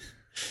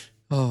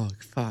 Oh,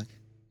 fuck.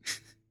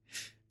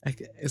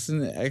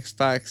 Isn't it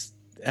Xbox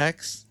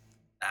X?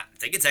 I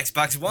think it's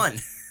Xbox One.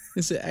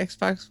 Is it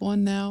Xbox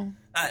One now?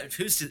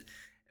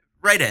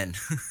 right in.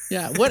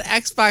 Yeah, what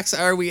Xbox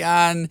are we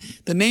on?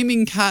 The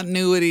naming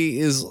continuity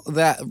is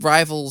that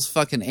rivals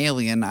fucking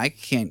Alien. I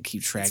can't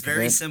keep track It's of it.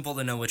 very simple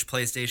to know which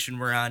PlayStation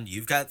we're on.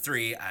 You've got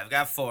 3, I've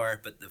got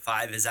 4, but the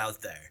 5 is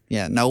out there.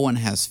 Yeah, no one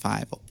has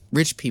 5.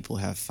 Rich people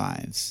have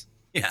 5s.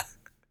 Yeah,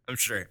 I'm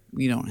sure.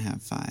 We don't have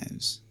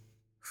 5s.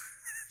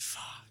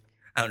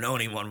 I don't know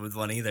anyone with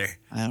one either.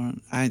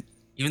 I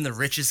Even the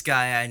richest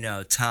guy I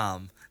know,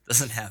 Tom,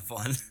 doesn't have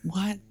one.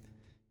 What?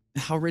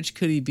 How rich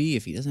could he be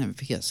if he doesn't have a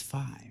PS5?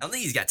 I don't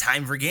think he's got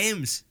time for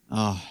games.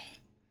 Oh,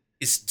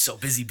 He's so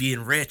busy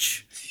being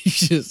rich.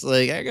 he's just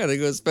like, I gotta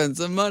go spend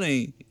some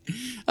money.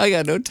 I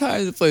got no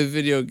time to play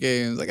video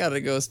games. I gotta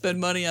go spend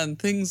money on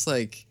things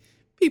like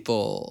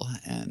people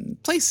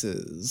and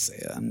places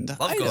and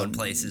Love going items.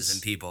 places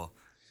and people.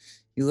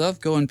 You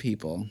love going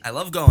people. I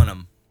love going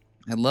them.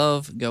 I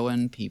love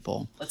going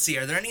people. Let's see,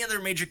 are there any other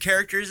major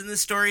characters in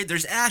this story?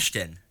 There's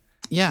Ashton.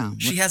 Yeah.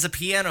 She has a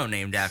piano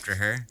named after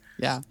her.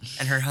 Yeah.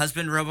 And her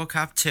husband,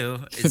 RoboCop 2,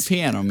 The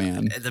piano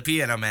man. the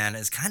piano man,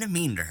 is kind of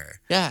mean to her.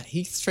 Yeah,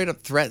 he straight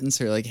up threatens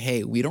her like,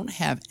 hey, we don't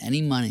have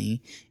any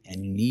money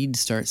and you need to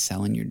start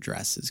selling your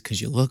dresses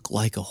because you look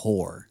like a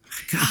whore.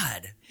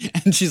 God.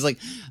 And she's like,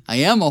 I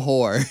am a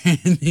whore.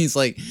 And he's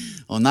like,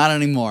 well, not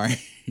anymore.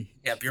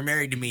 Yep, you're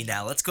married to me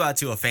now. Let's go out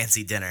to a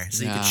fancy dinner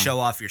so you Yeah. can show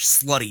off your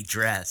slutty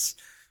dress,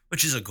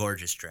 which is a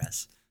gorgeous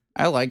dress.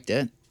 I liked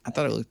it. I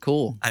thought it looked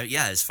cool.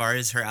 Yeah, as far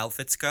as her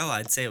outfits go,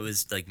 I'd say it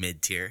was like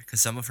mid-tier because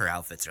some of her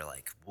outfits are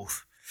like,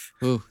 woof.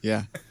 Ooh,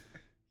 yeah.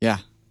 Yeah.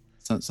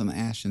 Some of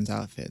Ashton's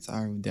outfits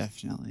are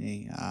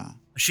definitely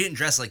She didn't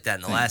dress like that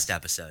in the last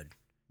episode.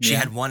 She Yeah.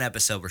 had one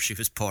episode where she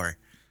was poor.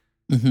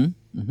 There's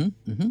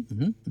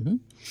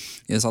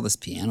all this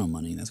piano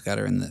money that's got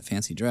her in the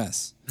fancy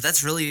dress. But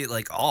that's really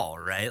like all,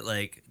 right?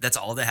 Like that's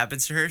all that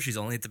happens to her. She's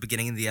only at the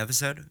beginning of the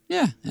episode.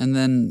 Yeah. And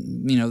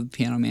then, the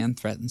piano man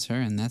threatens her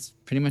and that's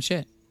pretty much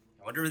it.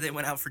 I wonder if they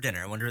went out for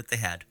dinner. I wonder what they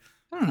had.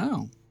 I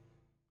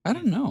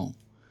don't know.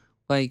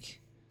 Like,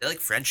 They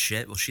like French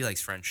shit. Well, she likes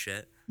French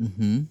shit.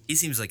 He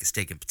seems like a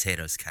steak and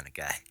potatoes kind of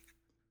guy.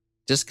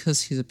 just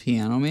because he's a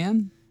piano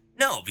man?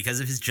 No, because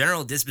of his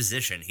general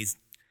disposition. He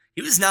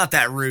was not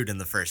that rude in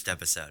the first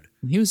episode.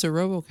 He was a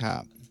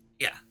RoboCop.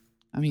 Yeah.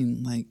 I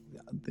mean, like,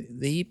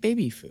 they eat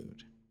baby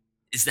food.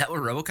 Is that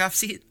what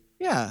RoboCops eat?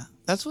 Yeah,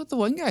 that's what the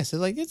one guy said.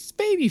 Like, it's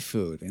baby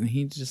food. And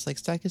he just, like,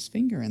 stuck his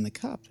finger in the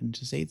cup and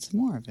just ate some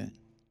more of it.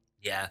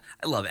 Yeah,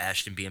 I love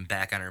Ashton being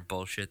back on her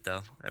bullshit,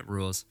 though. That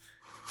rules.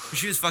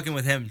 She was fucking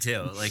with him,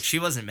 too. Like, she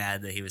wasn't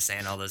mad that he was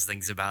saying all those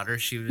things about her.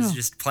 She was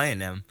just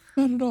playing him.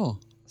 Not at all.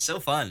 So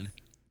fun.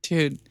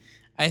 Dude,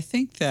 I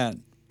think that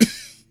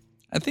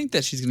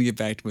she's going to get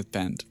back with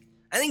Bent.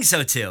 I think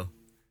so, too.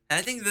 And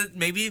I think that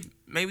maybe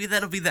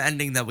that'll be the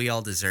ending that we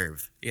all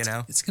deserve, you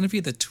know? It's going to be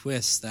the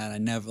twist that I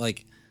never,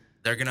 like...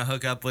 They're going to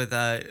hook up with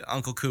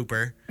Uncle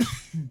Cooper,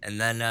 and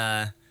then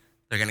they're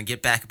going to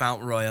get back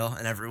Mount Royal,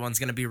 and everyone's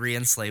going to be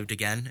re-enslaved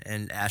again,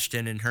 and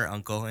Ashton and her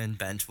uncle and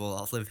Bent will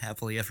all live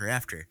happily ever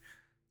after.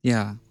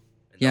 Yeah.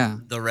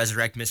 They'll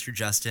resurrect Mr.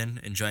 Justin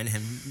and join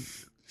him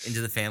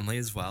into the family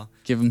as well.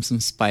 Give him some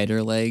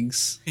spider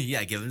legs.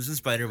 Yeah, give him some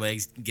spider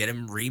legs, get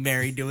him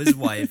remarried to his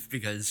wife,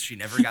 because she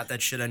never got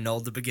that shit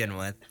annulled to begin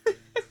with.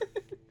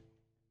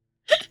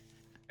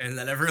 And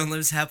then everyone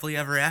lives happily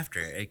ever after,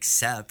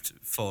 except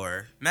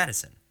for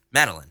Madeline.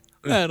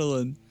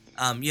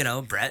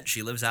 Brett,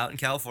 she lives out in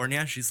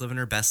California. She's living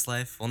her best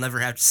life. We'll never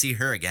have to see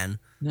her again.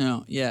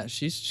 No, yeah,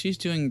 she's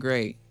doing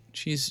great.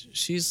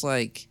 She's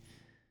like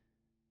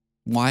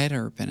wide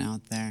open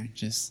out there,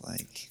 just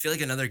like... I feel like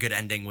another good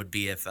ending would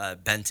be if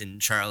Bent and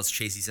Charles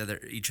chase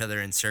each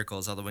other in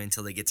circles all the way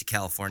until they get to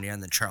California,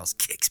 and then Charles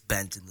kicks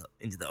Bent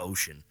into the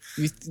ocean.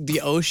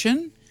 The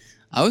ocean?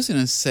 I was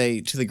gonna say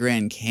to the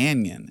Grand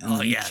Canyon,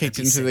 and then kicked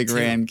into the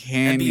Grand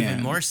Canyon. That'd be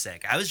even more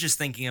sick. I was just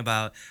thinking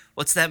about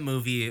what's that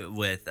movie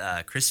with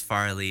Chris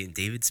Farley and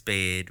David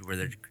Spade where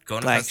they're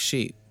going Black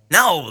Sheep.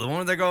 No, the one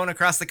where they're going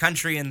across the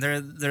country and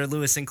they're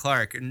Lewis and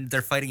Clark and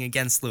they're fighting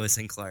against Lewis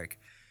and Clark.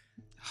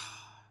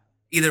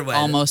 Either way,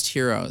 Almost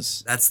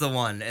Heroes. That's the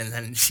one, and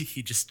then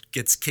he just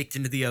gets kicked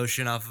into the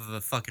ocean off of a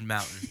fucking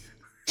mountain.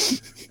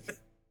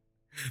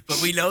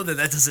 But we know that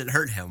doesn't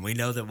hurt him. We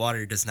know that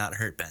water does not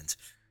hurt Bent.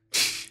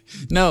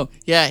 No,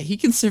 yeah, he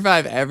can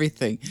survive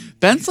everything.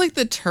 Bent's like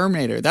the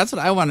Terminator. That's what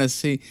I want to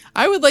see.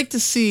 I would like to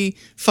see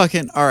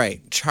all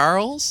right,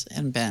 Charles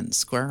and Bent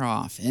square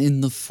off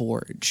in the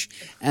forge.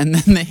 And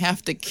then they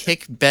have to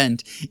kick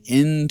Bent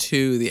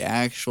into the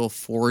actual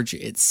forge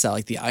itself,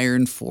 like the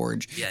iron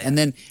forge. Yeah. And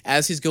then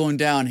as he's going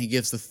down, he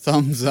gives the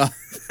thumbs up.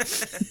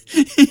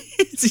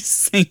 He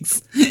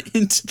sinks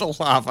into the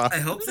lava. I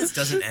hope this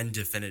doesn't end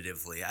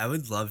definitively. I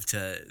would love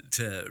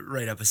to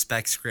write up a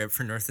spec script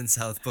for North and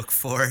South Book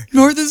 4.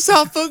 North and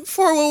South Book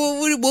 4,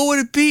 what would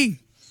it be?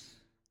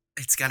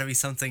 It's got to be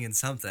something and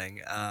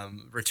something.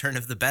 Return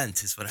of the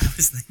Bent is what I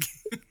was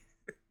thinking.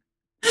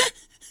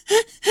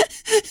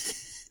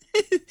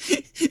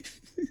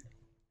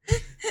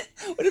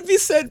 What Would it be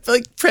set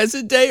like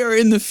present day or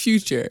in the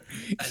future?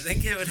 I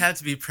think it would have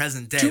to be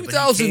present day.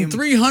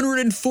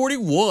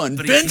 2341.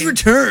 But Bent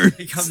returns.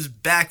 He comes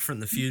back from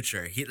the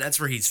future. That's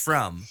where he's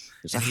from.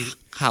 There's a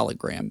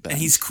hologram Bent. And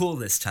he's cool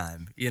this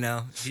time, you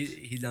know?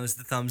 He knows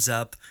the thumbs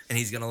up, and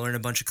he's going to learn a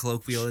bunch of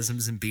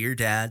colloquialisms and be your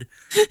dad.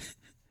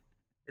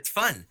 It's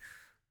fun.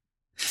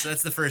 So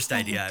that's the first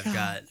idea I've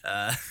got.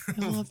 I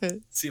love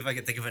it. See if I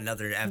can think of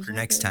another after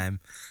next time.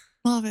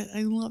 Love it.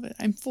 I love it.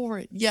 I'm for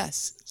it.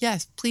 Yes.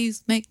 Yes.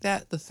 Please make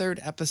that the third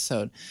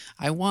episode.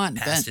 I want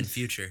Past Bent. and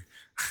future.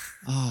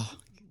 Oh,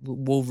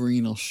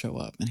 Wolverine will show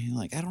up and he's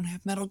like, I don't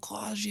have metal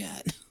claws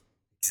yet.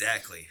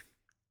 Exactly.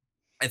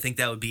 I think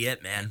that would be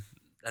it, man.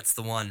 That's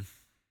the one.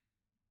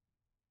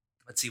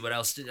 Let's see what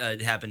else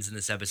happens in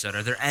this episode.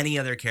 Are there any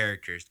other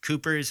characters?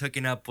 Cooper is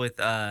hooking up with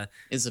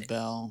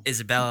Isabel.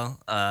 Is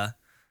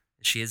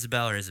she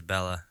Isabel or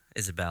Isabella?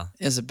 Isabel.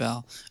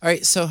 All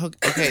right. So,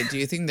 okay. Do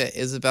you think that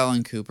Isabel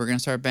and Cooper are going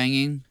to start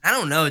banging? I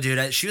don't know,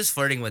 dude. She was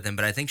flirting with him,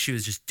 but I think she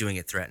was just doing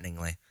it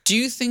threateningly. Do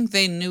you think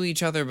they knew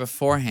each other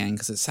beforehand?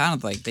 Because it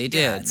sounded like they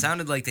did. Yeah, it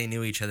sounded like they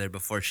knew each other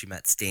before she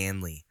met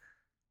Stanley.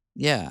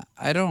 Yeah,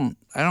 I don't.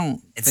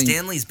 And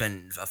Stanley's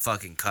been a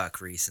fucking cuck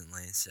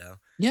recently, so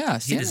yeah, he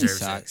Stanley deserves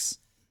sucks. it.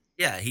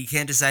 Yeah, he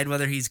can't decide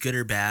whether he's good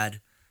or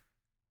bad.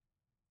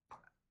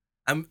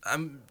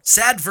 I'm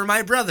sad for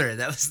my brother.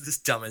 That was the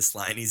dumbest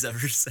line he's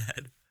ever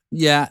said.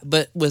 Yeah,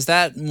 but was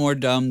that more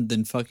dumb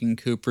than fucking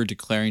Cooper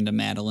declaring to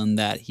Madeline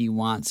that he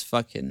wants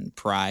fucking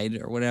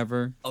pride or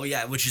whatever? Oh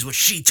yeah, which is what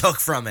she took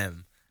from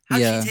him. How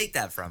did she take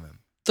that from him?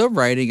 The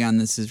writing on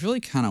this is really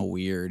kind of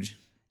weird.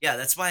 Yeah,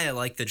 that's why I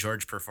like the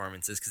George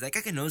performances, because that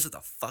guy knows what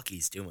the fuck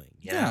he's doing.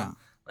 You Yeah. know?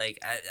 Like,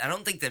 I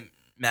don't think that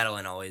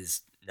Madeline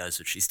always knows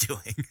what she's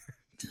doing.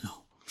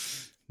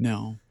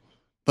 No.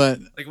 But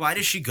like, why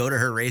does she go to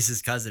her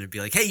racist cousin and be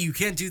like, hey, you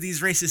can't do these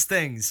racist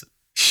things?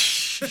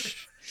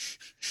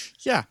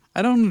 yeah,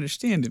 I don't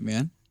understand it,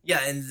 man.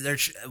 Yeah, and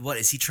what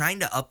is he trying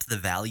to up the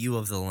value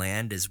of the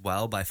land as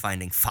well by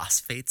finding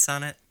phosphates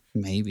on it?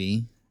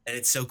 Maybe. And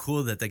it's so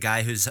cool that the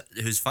guy who's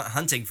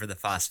hunting for the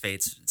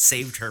phosphates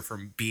saved her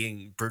from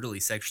being brutally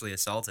sexually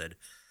assaulted.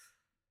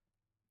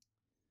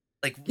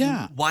 Like,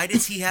 why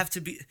does he have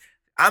to be?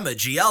 I'm a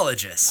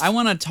geologist. I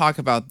want to talk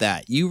about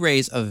that. You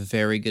raise a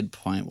very good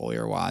point while we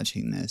were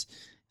watching this.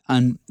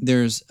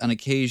 There's an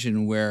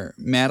occasion where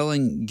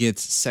Madeline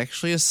gets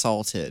sexually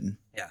assaulted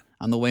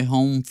on the way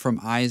home from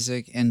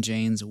Isaac and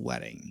Jane's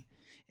wedding.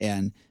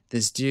 And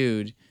this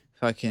dude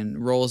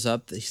fucking rolls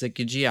up. He's like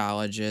a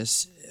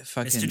geologist.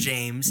 Fucking Mr.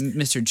 James.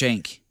 Mr.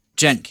 Jenk.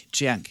 Jenk.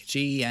 Jenk.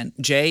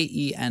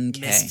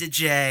 Mr.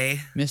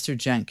 J. Mr.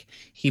 Jenk.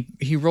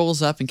 He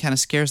rolls up and kind of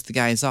scares the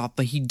guys off,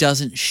 but he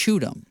doesn't shoot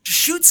them. Just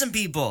shoot some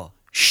people.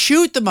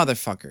 Shoot the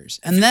motherfuckers.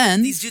 And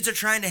then these dudes are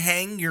trying to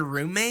hang your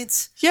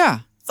roommates? Yeah.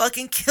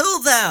 Fucking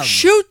kill them.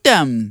 Shoot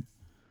them.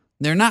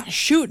 They're not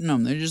shooting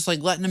them. They're just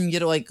like letting them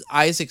get like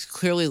Isaac's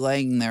clearly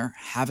laying there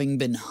having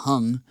been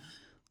hung.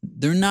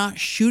 They're not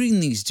shooting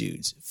these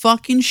dudes.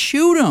 Fucking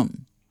shoot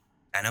them.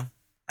 I know.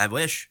 I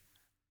wish.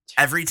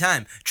 Every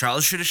time.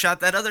 Charles should have shot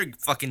that other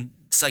fucking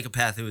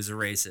psychopath who was a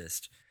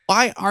racist.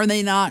 Why are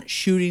they not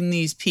shooting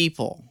these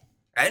people?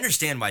 I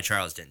understand why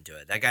Charles didn't do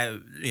it. That guy,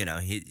 you know,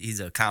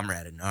 he's a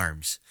comrade in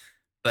arms.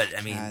 But,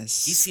 I mean, he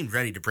seemed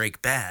ready to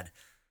break bad.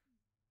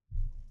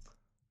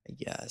 I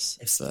guess.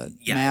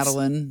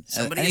 Madeline.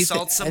 Somebody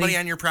assaults somebody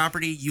on your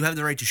property, you have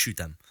the right to shoot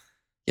them.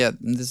 Yeah,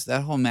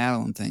 that whole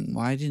Madeline thing.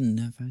 Why didn't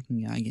that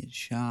fucking guy get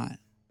shot?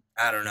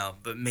 I don't know,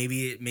 but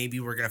maybe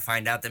we're going to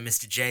find out that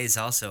Mr. J is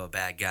also a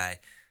bad guy.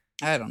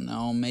 I don't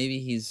know. Maybe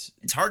he's...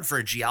 It's hard for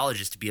a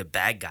geologist to be a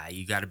bad guy.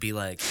 You got to be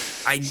like,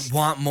 I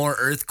want more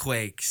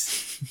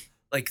earthquakes.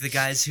 Like the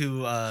guys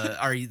who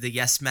are the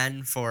yes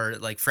men for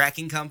like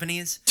fracking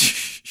companies.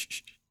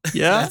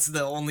 Yeah. That's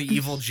the only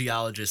evil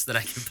geologist that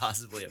I can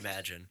possibly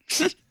imagine.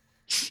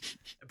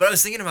 But I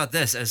was thinking about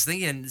this. I was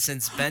thinking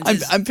since Bent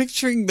I'm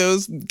picturing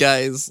those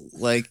guys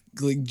like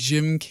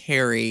Jim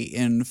Carrey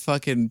in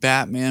fucking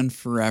Batman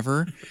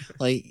Forever.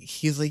 Like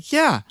he's like,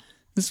 yeah,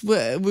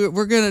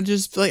 we're gonna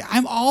just like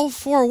I'm all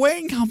for a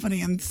weighing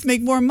company and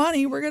make more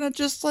money. We're gonna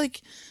just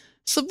like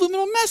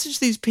subliminal message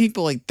these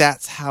people. Like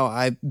that's how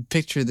I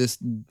picture this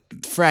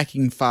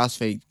fracking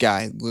phosphate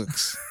guy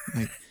looks.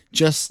 Like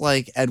just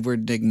like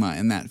Edward Nygma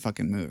in that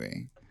fucking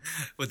movie.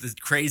 With his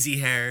crazy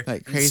hair.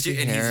 Like crazy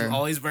hair. And he's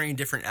always wearing a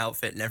different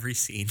outfit in every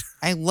scene.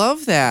 I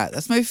love that.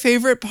 That's my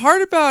favorite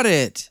part about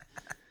it.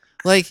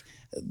 Like,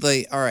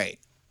 all right.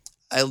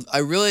 I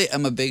really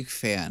am a big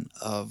fan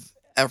of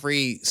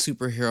every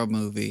superhero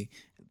movie.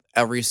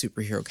 Every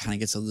superhero kind of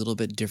gets a little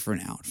bit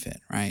different outfit,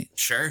 right?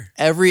 Sure.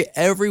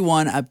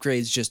 Everyone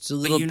upgrades just a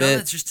little bit. But you know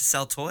that's just to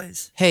sell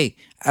toys. Hey,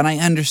 and I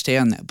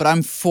understand that, but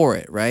I'm for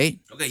it, right?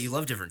 Okay, you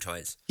love different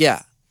toys.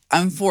 Yeah.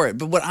 I'm for it.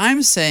 But what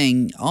I'm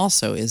saying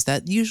also is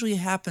that usually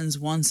happens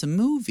once a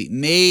movie,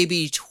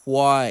 maybe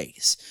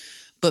twice.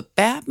 But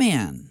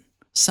Batman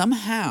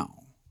somehow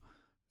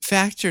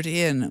factored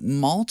in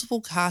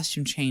multiple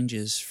costume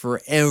changes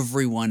for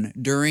everyone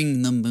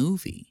during the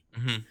movie.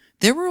 Mm-hmm.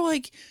 There were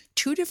like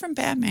 2 different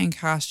Batman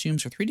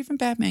costumes or 3 different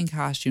Batman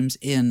costumes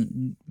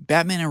in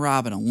Batman and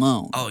Robin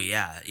alone. Oh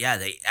yeah.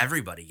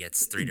 Everybody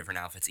gets 3 different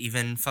outfits.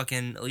 Even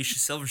fucking Alicia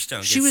Silverstone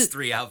gets She was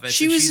 3 outfits.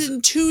 She and was she's-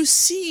 in 2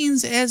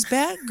 scenes as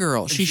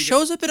Batgirl. She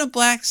shows up in a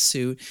black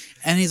suit,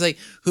 and he's like,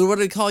 what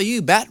do they call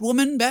you?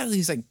 Batwoman?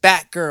 He's like,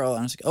 Batgirl. And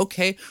I was like,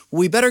 okay,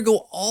 we better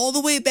go all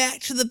the way back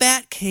to the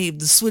Batcave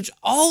to switch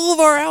all of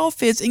our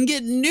outfits and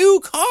get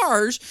new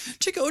cars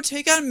to go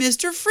take on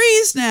Mr.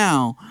 Freeze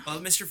now. Well,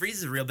 Mr. Freeze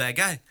is a real bad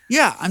guy.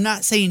 Yeah, I'm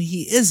not saying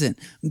he isn't,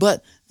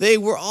 but they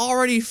were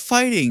already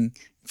fighting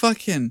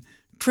fucking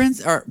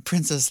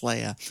Princess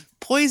Leia,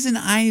 Poison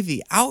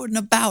Ivy, out and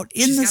about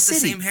in She's the got city.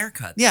 the same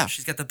haircut. Yeah.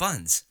 She's got the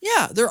buns.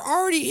 Yeah, they're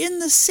already in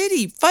the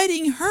city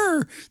fighting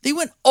her. They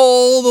went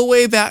all the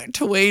way back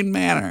to Wayne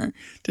Manor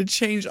to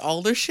change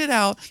all their shit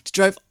out, to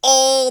drive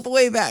all the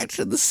way back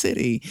to the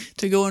city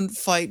to go and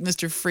fight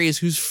Mr. Freeze,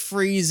 who's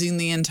freezing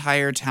the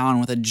entire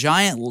town with a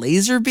giant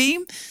laser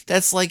beam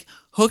that's like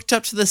hooked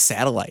up to the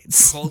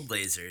satellites. Cold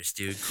lasers,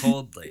 dude.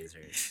 Cold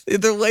lasers.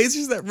 They're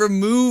lasers that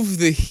remove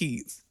the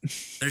heat.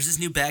 There's this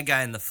new bad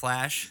guy in The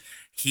Flash.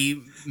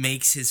 He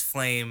makes his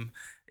flame.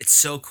 It's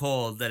so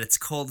cold that it's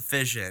cold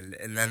fission.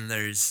 And then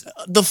there's...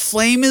 The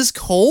flame is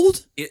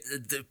cold?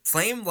 the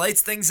flame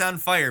lights things on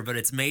fire, but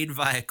it's made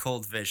via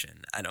cold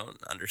fission. I don't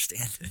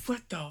understand it.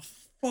 What the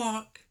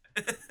fuck?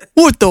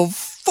 What the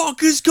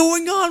fuck is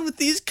going on with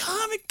these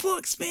comic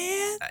books,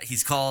 man?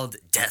 He's called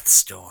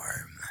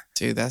Deathstorm.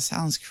 Dude, that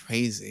sounds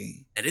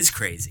crazy. It is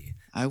crazy.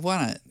 I'm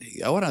gonna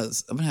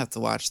have to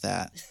watch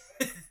that.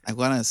 I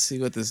want to see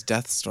what this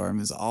Deathstorm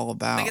is all I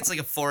about. think it's like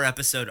a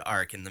 4-episode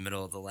arc in the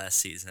middle of the last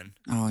season.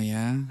 Oh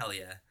yeah. Hell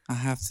yeah.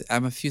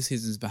 I'm a few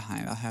seasons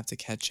behind. I'll have to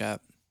catch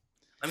up.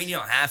 I mean, you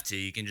don't have to.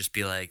 You can just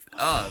be like,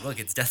 oh, look,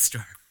 it's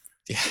Deathstorm.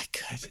 Yeah, I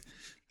could.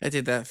 I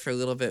did that for a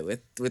little bit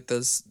with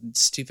those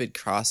stupid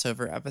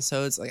crossover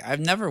episodes. Like, I've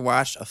never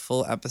watched a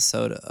full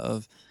episode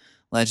of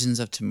Legends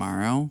of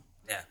Tomorrow.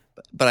 Yeah.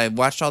 But I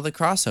watched all the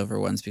crossover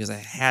ones because I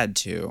had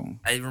to.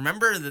 I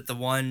remember that the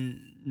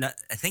one,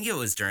 I think it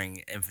was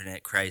during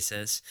Infinite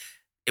Crisis,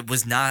 it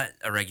was not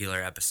a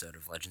regular episode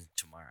of Legends of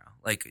Tomorrow.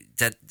 Like,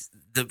 that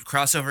the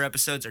crossover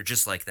episodes are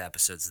just like the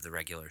episodes of the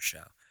regular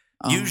show.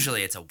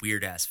 Usually it's a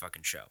weird-ass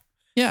fucking show.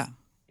 Yeah.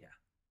 Yeah.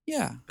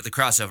 Yeah. But the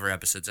crossover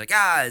episode's like,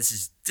 this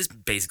is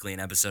just basically an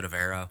episode of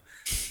Arrow.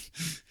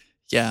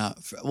 Yeah.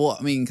 Well,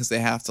 I mean, because they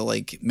have to,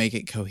 like, make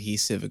it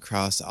cohesive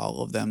across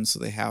all of them, so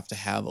they have to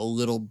have a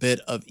little bit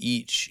of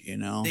each, you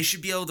know? They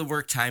should be able to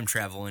work time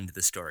travel into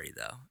the story,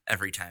 though,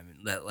 every time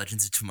that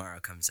Legends of Tomorrow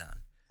comes on.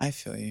 I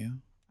feel you.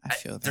 I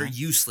feel that. They're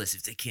useless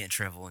if they can't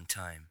travel in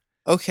time.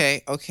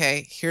 Okay.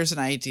 Here's an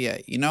idea.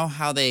 You know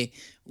how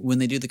when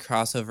they do the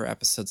crossover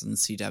episodes on the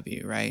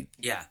CW, right?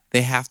 Yeah.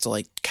 They have to,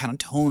 like, kind of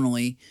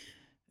tonally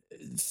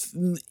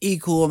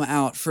equal them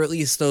out for at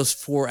least those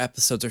 4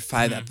 episodes or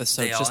 5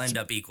 episodes. They all end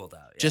up equaled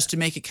out. Yeah. Just to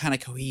make it kind of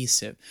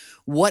cohesive.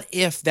 What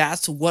if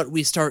that's what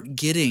we start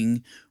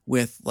getting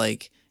with,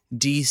 like,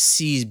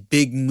 DC's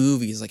big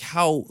movies? Like,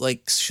 how,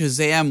 like,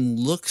 Shazam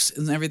looks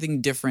and everything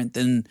different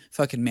than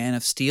fucking Man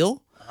of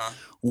Steel? Uh-huh.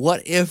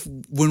 What if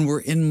when we're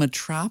in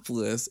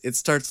Metropolis, it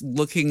starts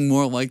looking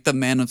more like the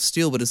Man of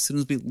Steel, but as soon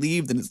as we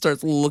leave, then it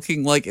starts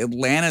looking like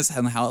Atlantis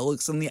and how it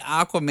looks in the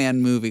Aquaman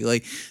movie?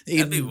 Like,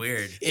 That'd be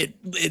weird.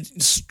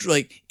 It's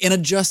like in a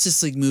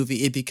Justice League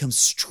movie, it becomes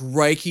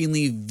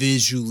strikingly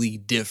visually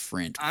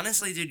different.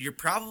 Honestly, dude, you're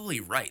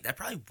probably right. That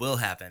probably will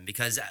happen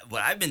because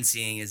what I've been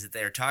seeing is that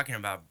they're talking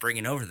about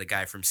bringing over the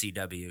guy from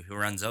CW who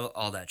runs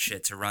all that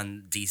shit to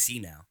run DC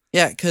now.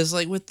 Yeah, because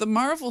like with the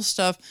Marvel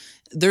stuff,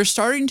 they're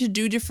starting to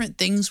do different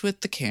things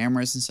with the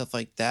cameras and stuff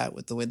like that,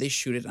 with the way they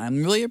shoot it. And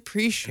I'm really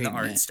appreciating The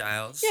art it.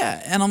 styles.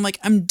 Yeah, and I'm like,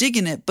 I'm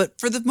digging it. But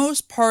for the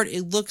most part,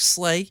 it looks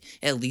like,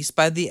 at least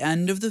by the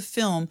end of the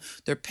film,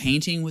 they're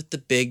painting with the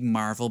big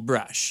Marvel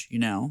brush, you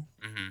know?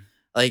 Mm-hmm.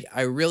 Like,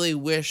 I really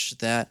wish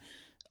that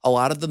a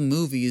lot of the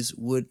movies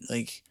would,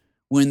 like,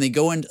 when they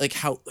go in, like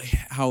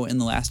how in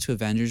the last 2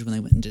 Avengers, when they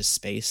went into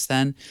space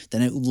then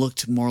it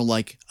looked more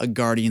like a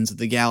Guardians of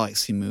the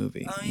Galaxy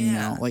movie. Oh, You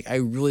know, like I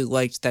really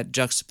liked that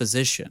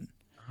juxtaposition.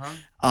 Uh-huh.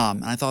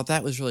 And I thought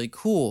that was really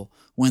cool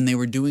when they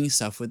were doing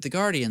stuff with the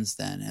Guardians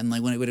then. And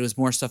like when it was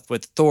more stuff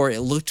with Thor, it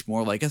looked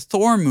more like a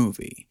Thor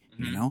movie,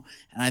 you know?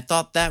 And I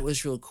thought that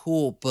was real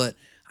cool, but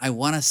I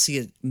want to see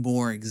it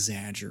more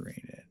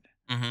exaggerated.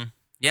 Mm-hmm.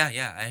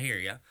 Yeah, I hear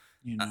you.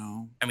 You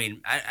know, I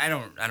mean, I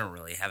don't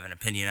really have an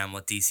opinion on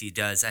what DC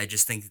does. I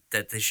just think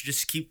that they should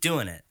just keep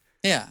doing it.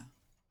 Yeah.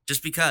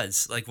 Just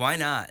because, like, why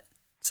not?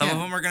 Some of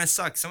Yeah. them are gonna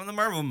suck. Some of the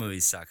Marvel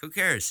movies suck. Who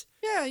cares?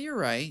 Yeah, you're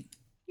right.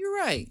 You're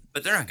right.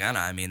 But they're not gonna.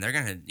 I mean, they're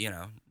gonna,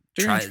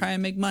 They're gonna try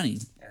and make money.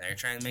 Yeah, they're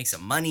trying to make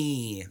some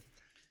money.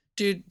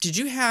 Dude, did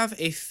you have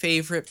a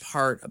favorite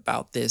part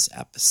about this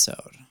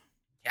episode?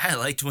 Yeah, I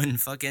liked when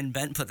fucking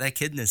Bent put that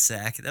kid in his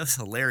sack. That was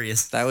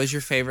hilarious. That was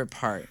your favorite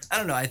part? I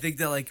don't know. I think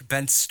that like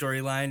Bent's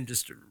storyline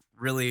just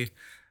really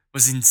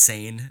was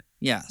insane.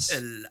 Yes.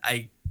 And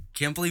I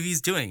can't believe he's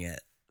doing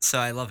it. So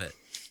I love it.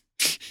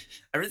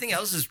 Everything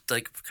else is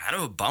like kind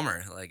of a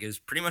bummer. Like it was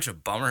pretty much a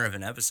bummer of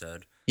an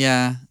episode.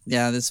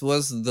 Yeah, this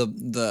was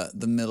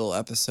the middle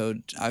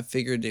episode. I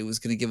figured it was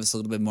going to give us a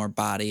little bit more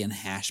body and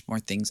hash more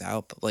things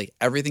out, but like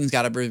everything's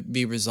got to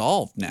be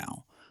resolved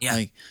now. Yeah.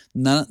 Like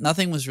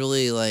nothing was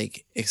really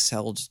like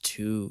excelled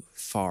too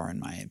far, in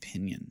my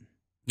opinion.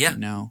 Yeah. You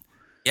know?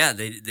 Yeah,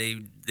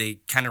 they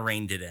kind of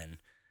reined it in.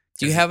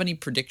 Do you have any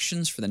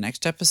predictions for the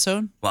next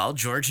episode? Well,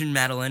 George and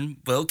Madeline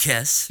will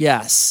kiss.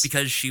 Yes.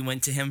 Because she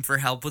went to him for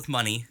help with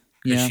money.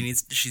 Yeah.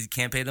 She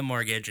can't pay the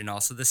mortgage, and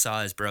also the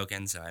saw is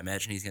broken, so I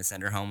imagine he's gonna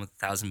send her home with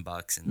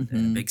 $1,000 and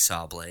a big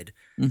saw blade.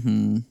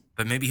 Mm-hmm.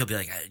 But maybe he'll be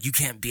like, "You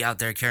can't be out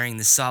there carrying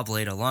this saw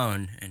blade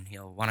alone," and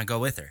he'll want to go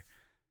with her.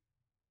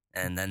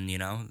 And then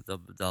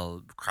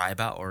they'll cry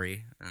about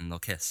Ori and they'll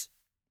kiss.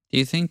 Do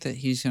you think that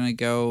he's gonna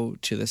go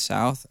to the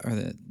south, or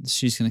that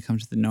she's gonna come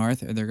to the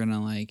north, or they're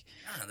gonna like?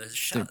 I don't know.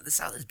 The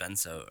South has been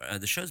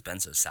the show's been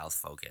so South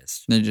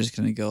focused. They're just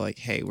gonna go like,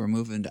 "Hey, we're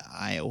moving to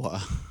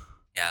Iowa."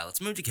 Yeah,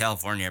 let's move to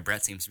California.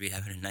 Brett seems to be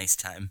having a nice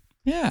time.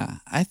 Yeah,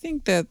 I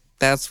think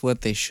that's what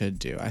they should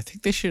do. I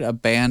think they should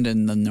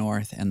abandon the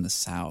north and the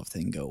south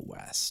and go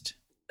west.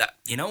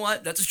 You know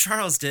what? That's what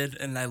Charles did,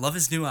 and I love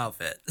his new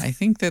outfit. I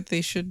think that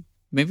they should.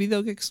 Maybe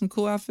they'll get some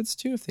cool outfits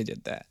too if they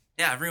did that.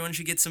 Yeah, everyone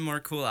should get some more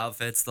cool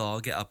outfits. They'll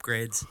all get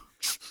upgrades.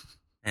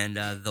 And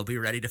they'll be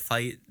ready to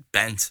fight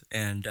Bent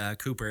and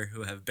Cooper,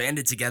 who have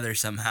banded together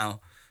somehow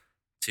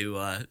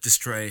to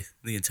destroy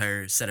the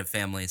entire set of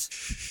families.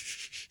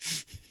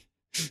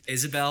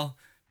 Isabel,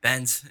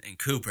 Bent, and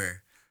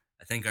Cooper,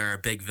 I think, are our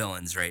big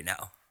villains right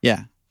now.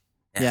 Yeah.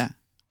 And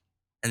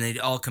they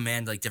all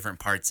command like different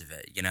parts of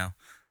it, you know?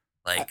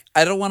 Like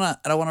I don't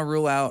wanna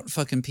rule out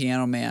fucking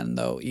Piano Man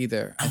though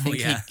either. I think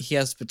he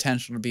has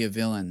potential to be a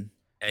villain.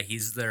 Yeah,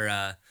 he's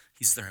their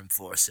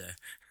enforcer.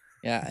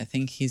 Yeah, I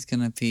think he's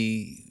gonna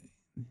be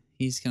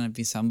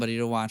somebody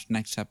to watch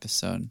next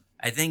episode.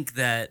 I think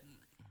that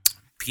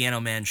Piano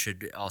Man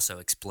should also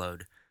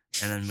explode,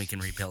 and then we can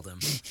rebuild him.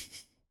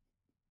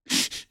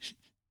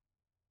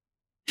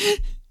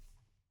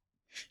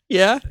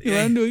 Yeah, you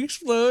want him to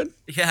explode?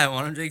 Yeah, I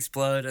want him to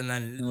explode, and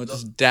then we'll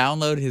just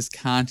download his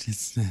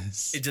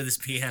consciousness into this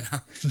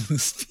piano.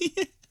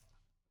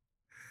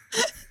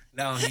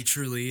 No, he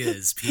truly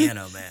is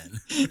Piano Man.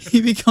 He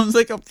becomes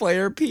like a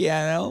player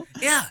piano.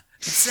 Yeah,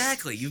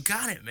 exactly. You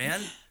got it, man.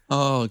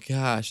 Oh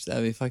gosh,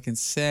 that'd be fucking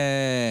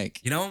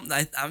sick. You know,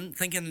 I'm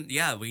thinking,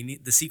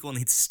 the sequel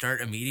needs to start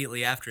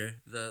immediately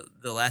after the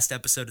last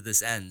episode of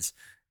this ends,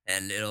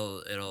 and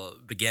it'll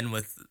begin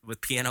with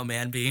Piano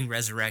Man being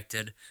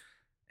resurrected,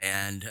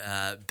 and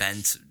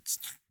Bent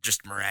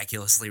just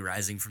miraculously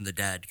rising from the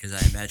dead, because I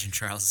imagine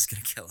Charles is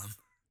gonna kill him.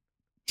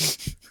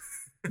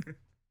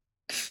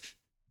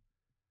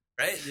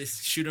 Right?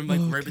 Just shoot him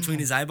right between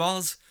his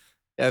eyeballs?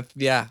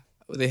 Yeah,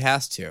 he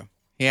has to.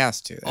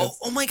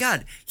 Oh my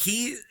God.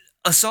 He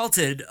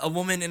assaulted a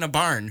woman in a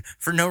barn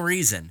for no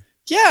reason.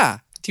 Yeah.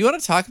 Do you want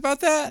to talk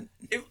about that?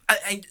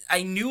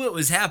 I knew it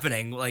was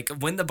happening. Like,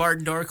 when the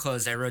barn door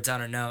closed, I wrote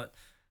down a note.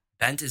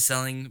 Bent is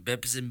selling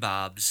bips and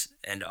bobs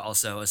and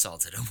also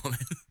assaulted a woman.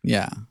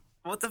 Yeah.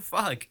 What the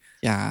fuck?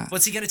 Yeah.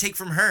 What's he going to take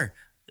from her?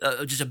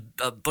 Just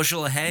a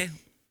bushel of hay?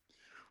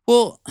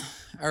 Well,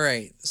 all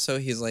right. So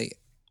he's like,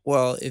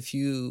 well, if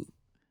you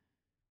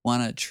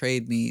want to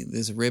trade me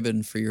this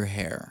ribbon for your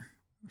hair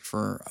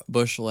for a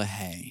bushel of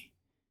hay,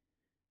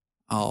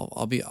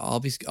 I'll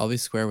be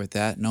square with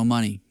that. No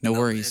money, no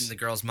worries. And the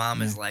girl's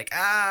mom is like,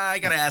 I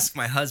gotta ask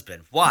my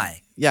husband.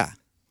 Why? Yeah.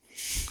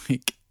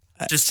 Like,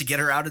 just to get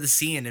her out of the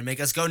scene and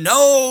make us go,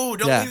 no,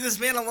 don't leave this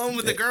man alone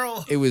with the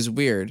girl. It was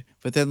weird.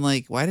 But then,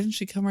 like, why didn't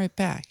she come right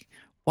back?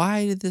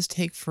 Why did this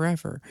take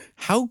forever?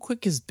 How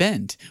quick is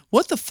Bent?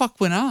 What the fuck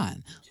went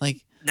on?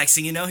 Like, next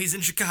thing you know, he's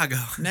in Chicago.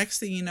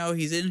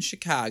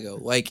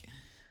 Like,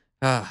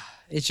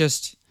 it's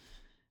just,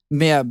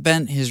 yeah,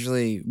 Bent has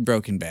really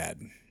broken bad.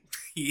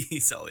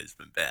 He's always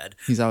been bad.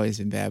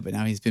 But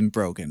now he's been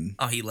broken.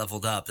 Oh, he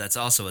leveled up. That's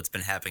also what's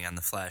been happening on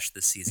The Flash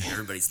this season.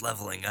 Everybody's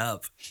leveling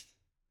up.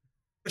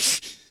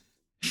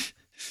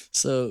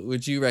 So,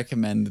 would you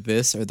recommend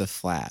this or The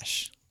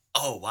Flash?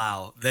 Oh,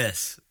 wow.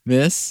 This?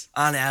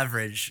 On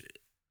average,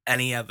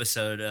 any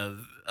episode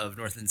of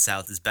North and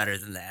South is better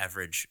than the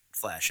average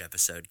Flash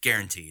episode.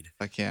 Guaranteed.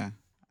 Fuck yeah.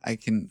 I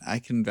can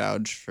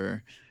vouch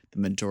for the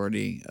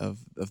majority of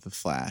The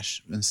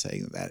Flash and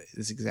saying that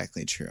is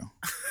exactly true.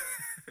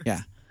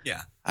 Yeah.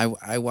 Yeah.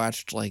 I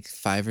watched like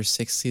 5 or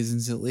 6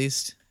 seasons at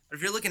least. But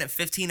if you're looking at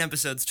 15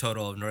 episodes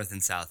total of North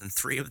and South, and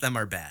 3 of them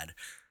are bad,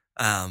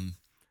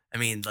 I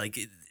mean, like,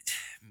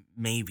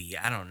 maybe,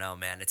 I don't know,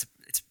 man. It's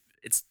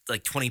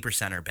like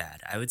 20% are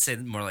bad. I would say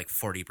more like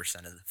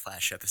 40% of the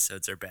Flash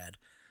episodes are bad.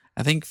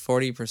 I think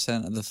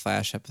 40% of the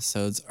Flash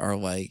episodes are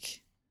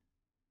like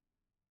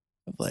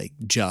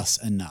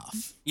just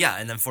enough. Yeah,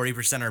 and then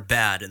 40% are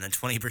bad, and then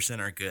 20%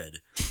 are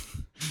good.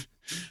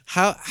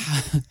 How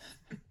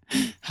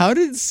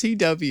did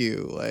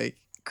CW like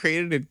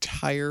create an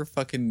entire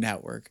fucking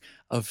network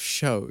of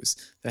shows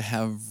that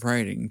have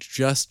writing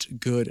just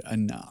good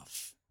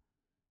enough?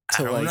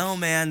 I don't know,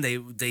 man.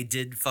 They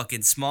did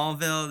fucking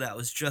Smallville. That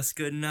was just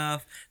good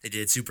enough. They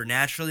did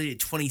Supernatural. They did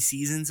 20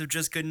 seasons of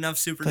just good enough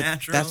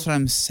Supernatural. That's what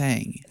I'm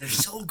saying. They're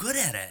so good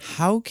at it.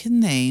 How can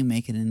they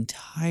make an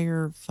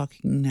entire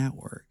fucking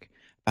network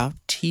about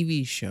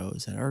TV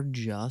shows that are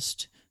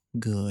just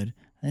good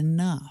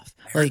enough?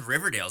 I heard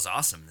Riverdale's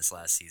awesome this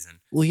last season.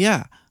 Well,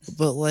 yeah,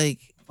 but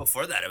like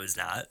before that, it was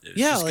not. It was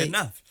just good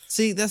enough.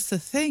 See, that's the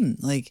thing.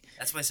 Like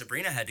that's why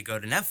Sabrina had to go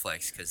to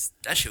Netflix because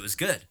that shit was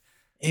good.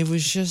 It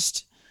was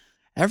just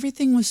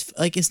everything was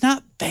like it's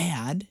not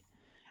bad,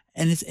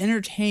 and it's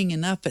entertaining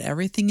enough, but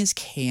everything is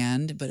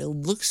canned. But it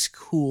looks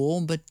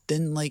cool. But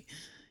then like.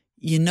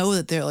 You know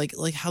that they're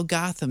like how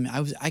Gotham.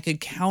 I could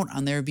count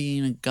on there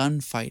being a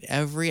gunfight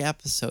every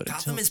episode.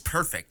 Gotham is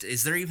perfect.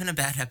 Is there even a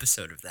bad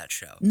episode of that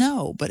show?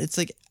 No, but it's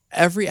like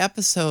every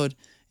episode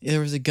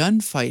there was a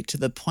gunfight to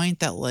the point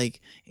that like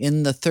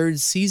in the third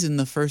season,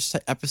 the first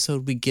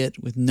episode we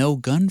get with no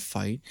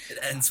gunfight. It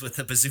ends with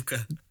a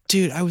bazooka.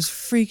 Dude, I was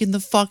freaking the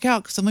fuck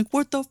out because I'm like,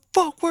 what the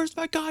fuck? Where's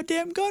my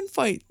goddamn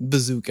gunfight?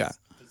 Bazooka.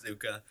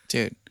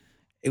 Dude.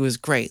 It was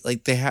great.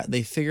 Like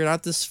they figured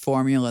out this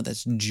formula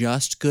that's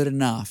just good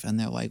enough, and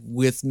they're like,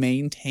 with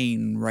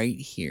maintain right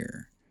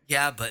here.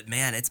 Yeah, but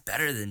man, it's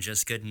better than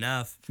just good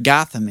enough.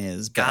 Gotham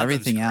is, but Gotham's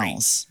everything great.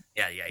 else.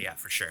 Yeah,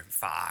 for sure.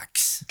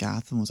 Fox.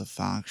 Gotham was a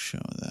Fox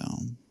show, though.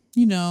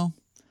 You know.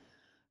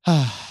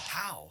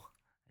 How?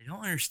 I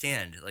don't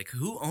understand. Like,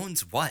 who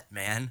owns what,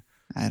 man?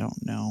 I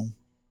don't know.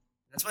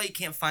 That's why you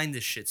can't find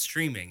this shit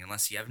streaming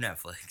unless you have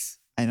Netflix.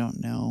 I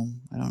don't know.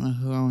 I don't know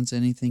who owns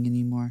anything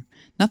anymore.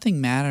 Nothing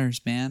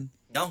matters, man.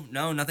 No,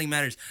 nothing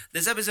matters.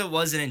 This episode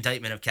was an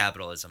indictment of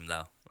capitalism,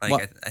 though.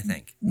 Like, I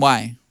think.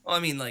 Why? Well, I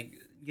mean, like,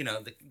 you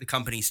know, the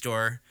company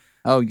store.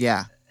 Oh,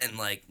 yeah. And,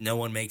 like, no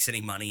one makes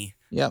any money.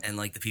 Yep. And,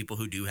 like, the people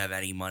who do have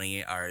any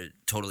money are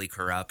totally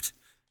corrupt.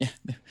 Yeah.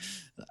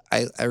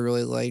 I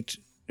really liked,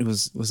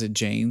 was it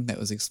Jane that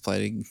was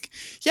explaining?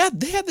 Yeah,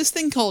 they have this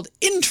thing called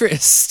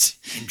interest.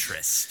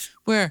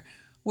 Where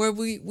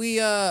we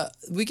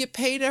get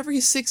paid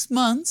every 6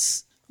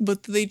 months,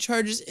 but they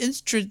charge us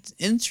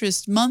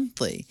interest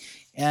monthly.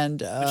 And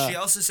but she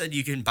also said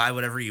you can buy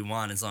whatever you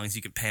want as long as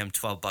you can pay them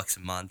 $12 a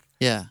month.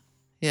 Yeah.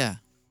 Fucking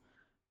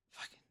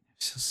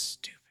so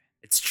stupid.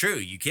 It's true.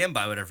 You can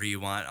buy whatever you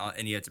want,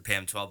 and you have to pay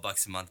them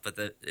 $12 a month. But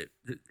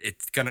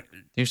it's gonna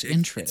there's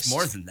interest. It's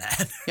more than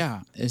that.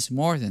 Yeah, it's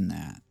more than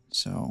that.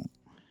 So,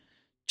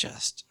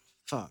 just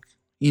fuck.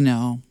 You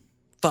know,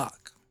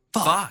 fuck.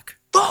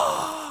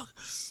 Well,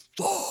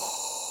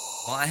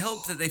 I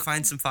hope that they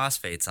find some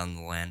phosphates on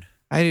the land.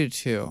 I do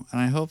too, and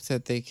I hope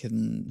that they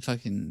can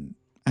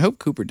I hope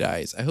Cooper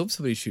dies. I hope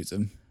somebody shoots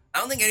him. I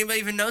don't think anybody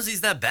even knows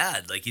he's that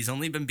bad. Like, he's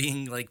only been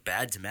being, like,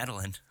 bad to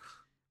Madeline.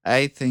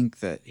 I think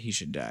that he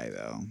should die,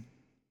 though.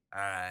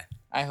 Alright.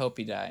 I hope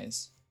he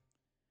dies.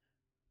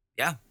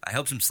 Yeah, I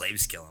hope some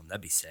slaves kill him.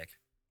 That'd be sick.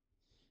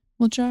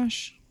 Well,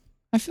 Josh,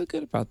 I feel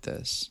good about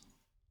this.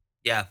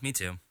 Yeah, me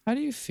too. How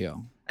do you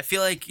feel? I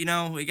feel like, you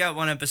know, we got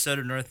one episode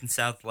of North and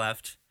South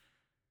left.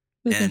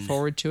 Looking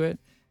forward to it.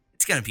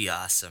 It's gonna be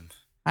awesome.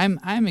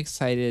 I'm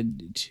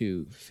excited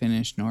to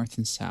finish North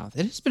and South.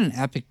 It has been an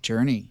epic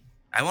journey.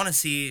 I want to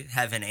see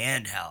heaven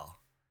and hell.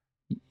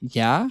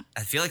 Yeah?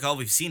 I feel like all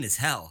we've seen is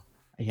hell.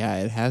 Yeah,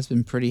 it has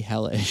been pretty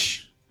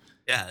hellish.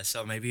 Yeah,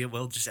 so maybe it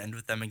will just end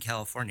with them in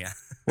California.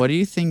 What do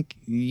you think?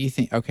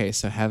 Okay,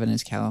 so heaven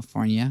is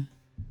California?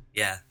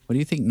 Yeah. What do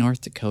you think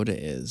North Dakota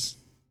is?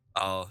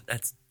 Oh,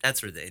 that's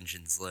where the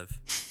Indians live.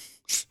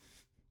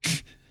 You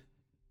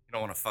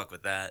don't want to fuck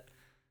with that.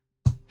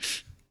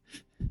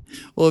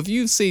 Well, if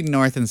you've seen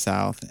North and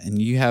South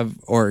and you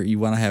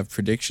want to have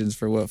predictions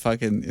for what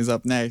fucking is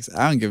up next,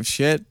 I don't give a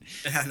shit.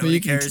 Yeah,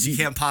 nobody cares. You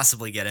can't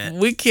possibly get it.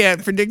 We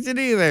can't predict it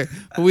either.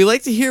 But we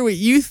like to hear what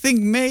you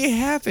think may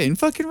happen.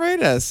 Fucking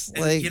write us.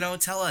 And, you know,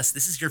 tell us.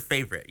 This is your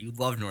favorite. You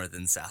love North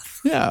and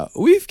South. Yeah,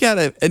 we've got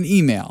an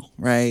email,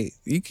 right?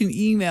 You can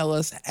email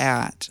us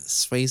at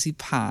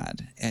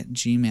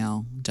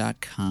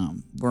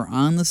swayzepod@gmail.com. We're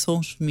on the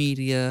social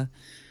media.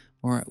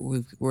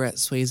 We're at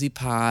Swayze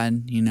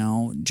Pod, you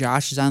know.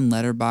 Josh is on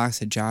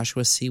Letterboxd at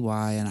Joshua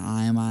CY, and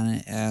I am on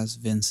it as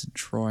Vincent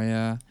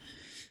Troya.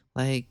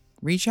 Like,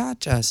 reach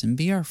out to us and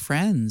be our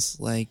friends.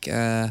 Like,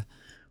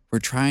 we're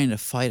trying to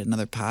fight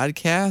another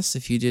podcast.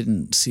 If you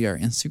didn't see our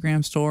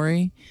Instagram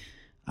story,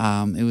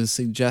 it was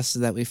suggested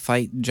that we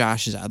fight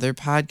Josh's other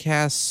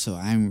podcast, so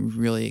I'm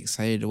really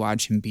excited to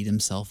watch him beat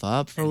himself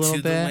up for a little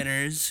bit. To the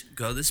winners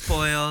go the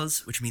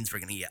spoils, which means we're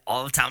going to get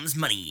all of Tom's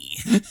money.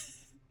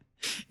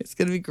 It's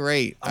going to be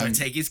great. I'm going to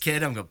take his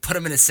kid. I'm going to put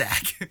him in a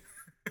sack.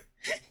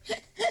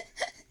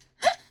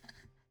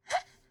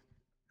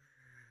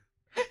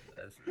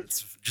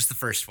 That's just the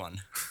first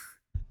one.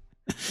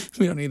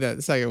 We don't need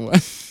that second one.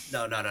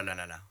 No.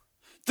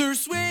 They're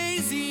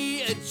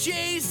Swayze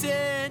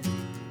adjacent.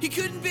 He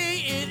couldn't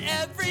be in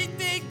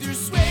everything.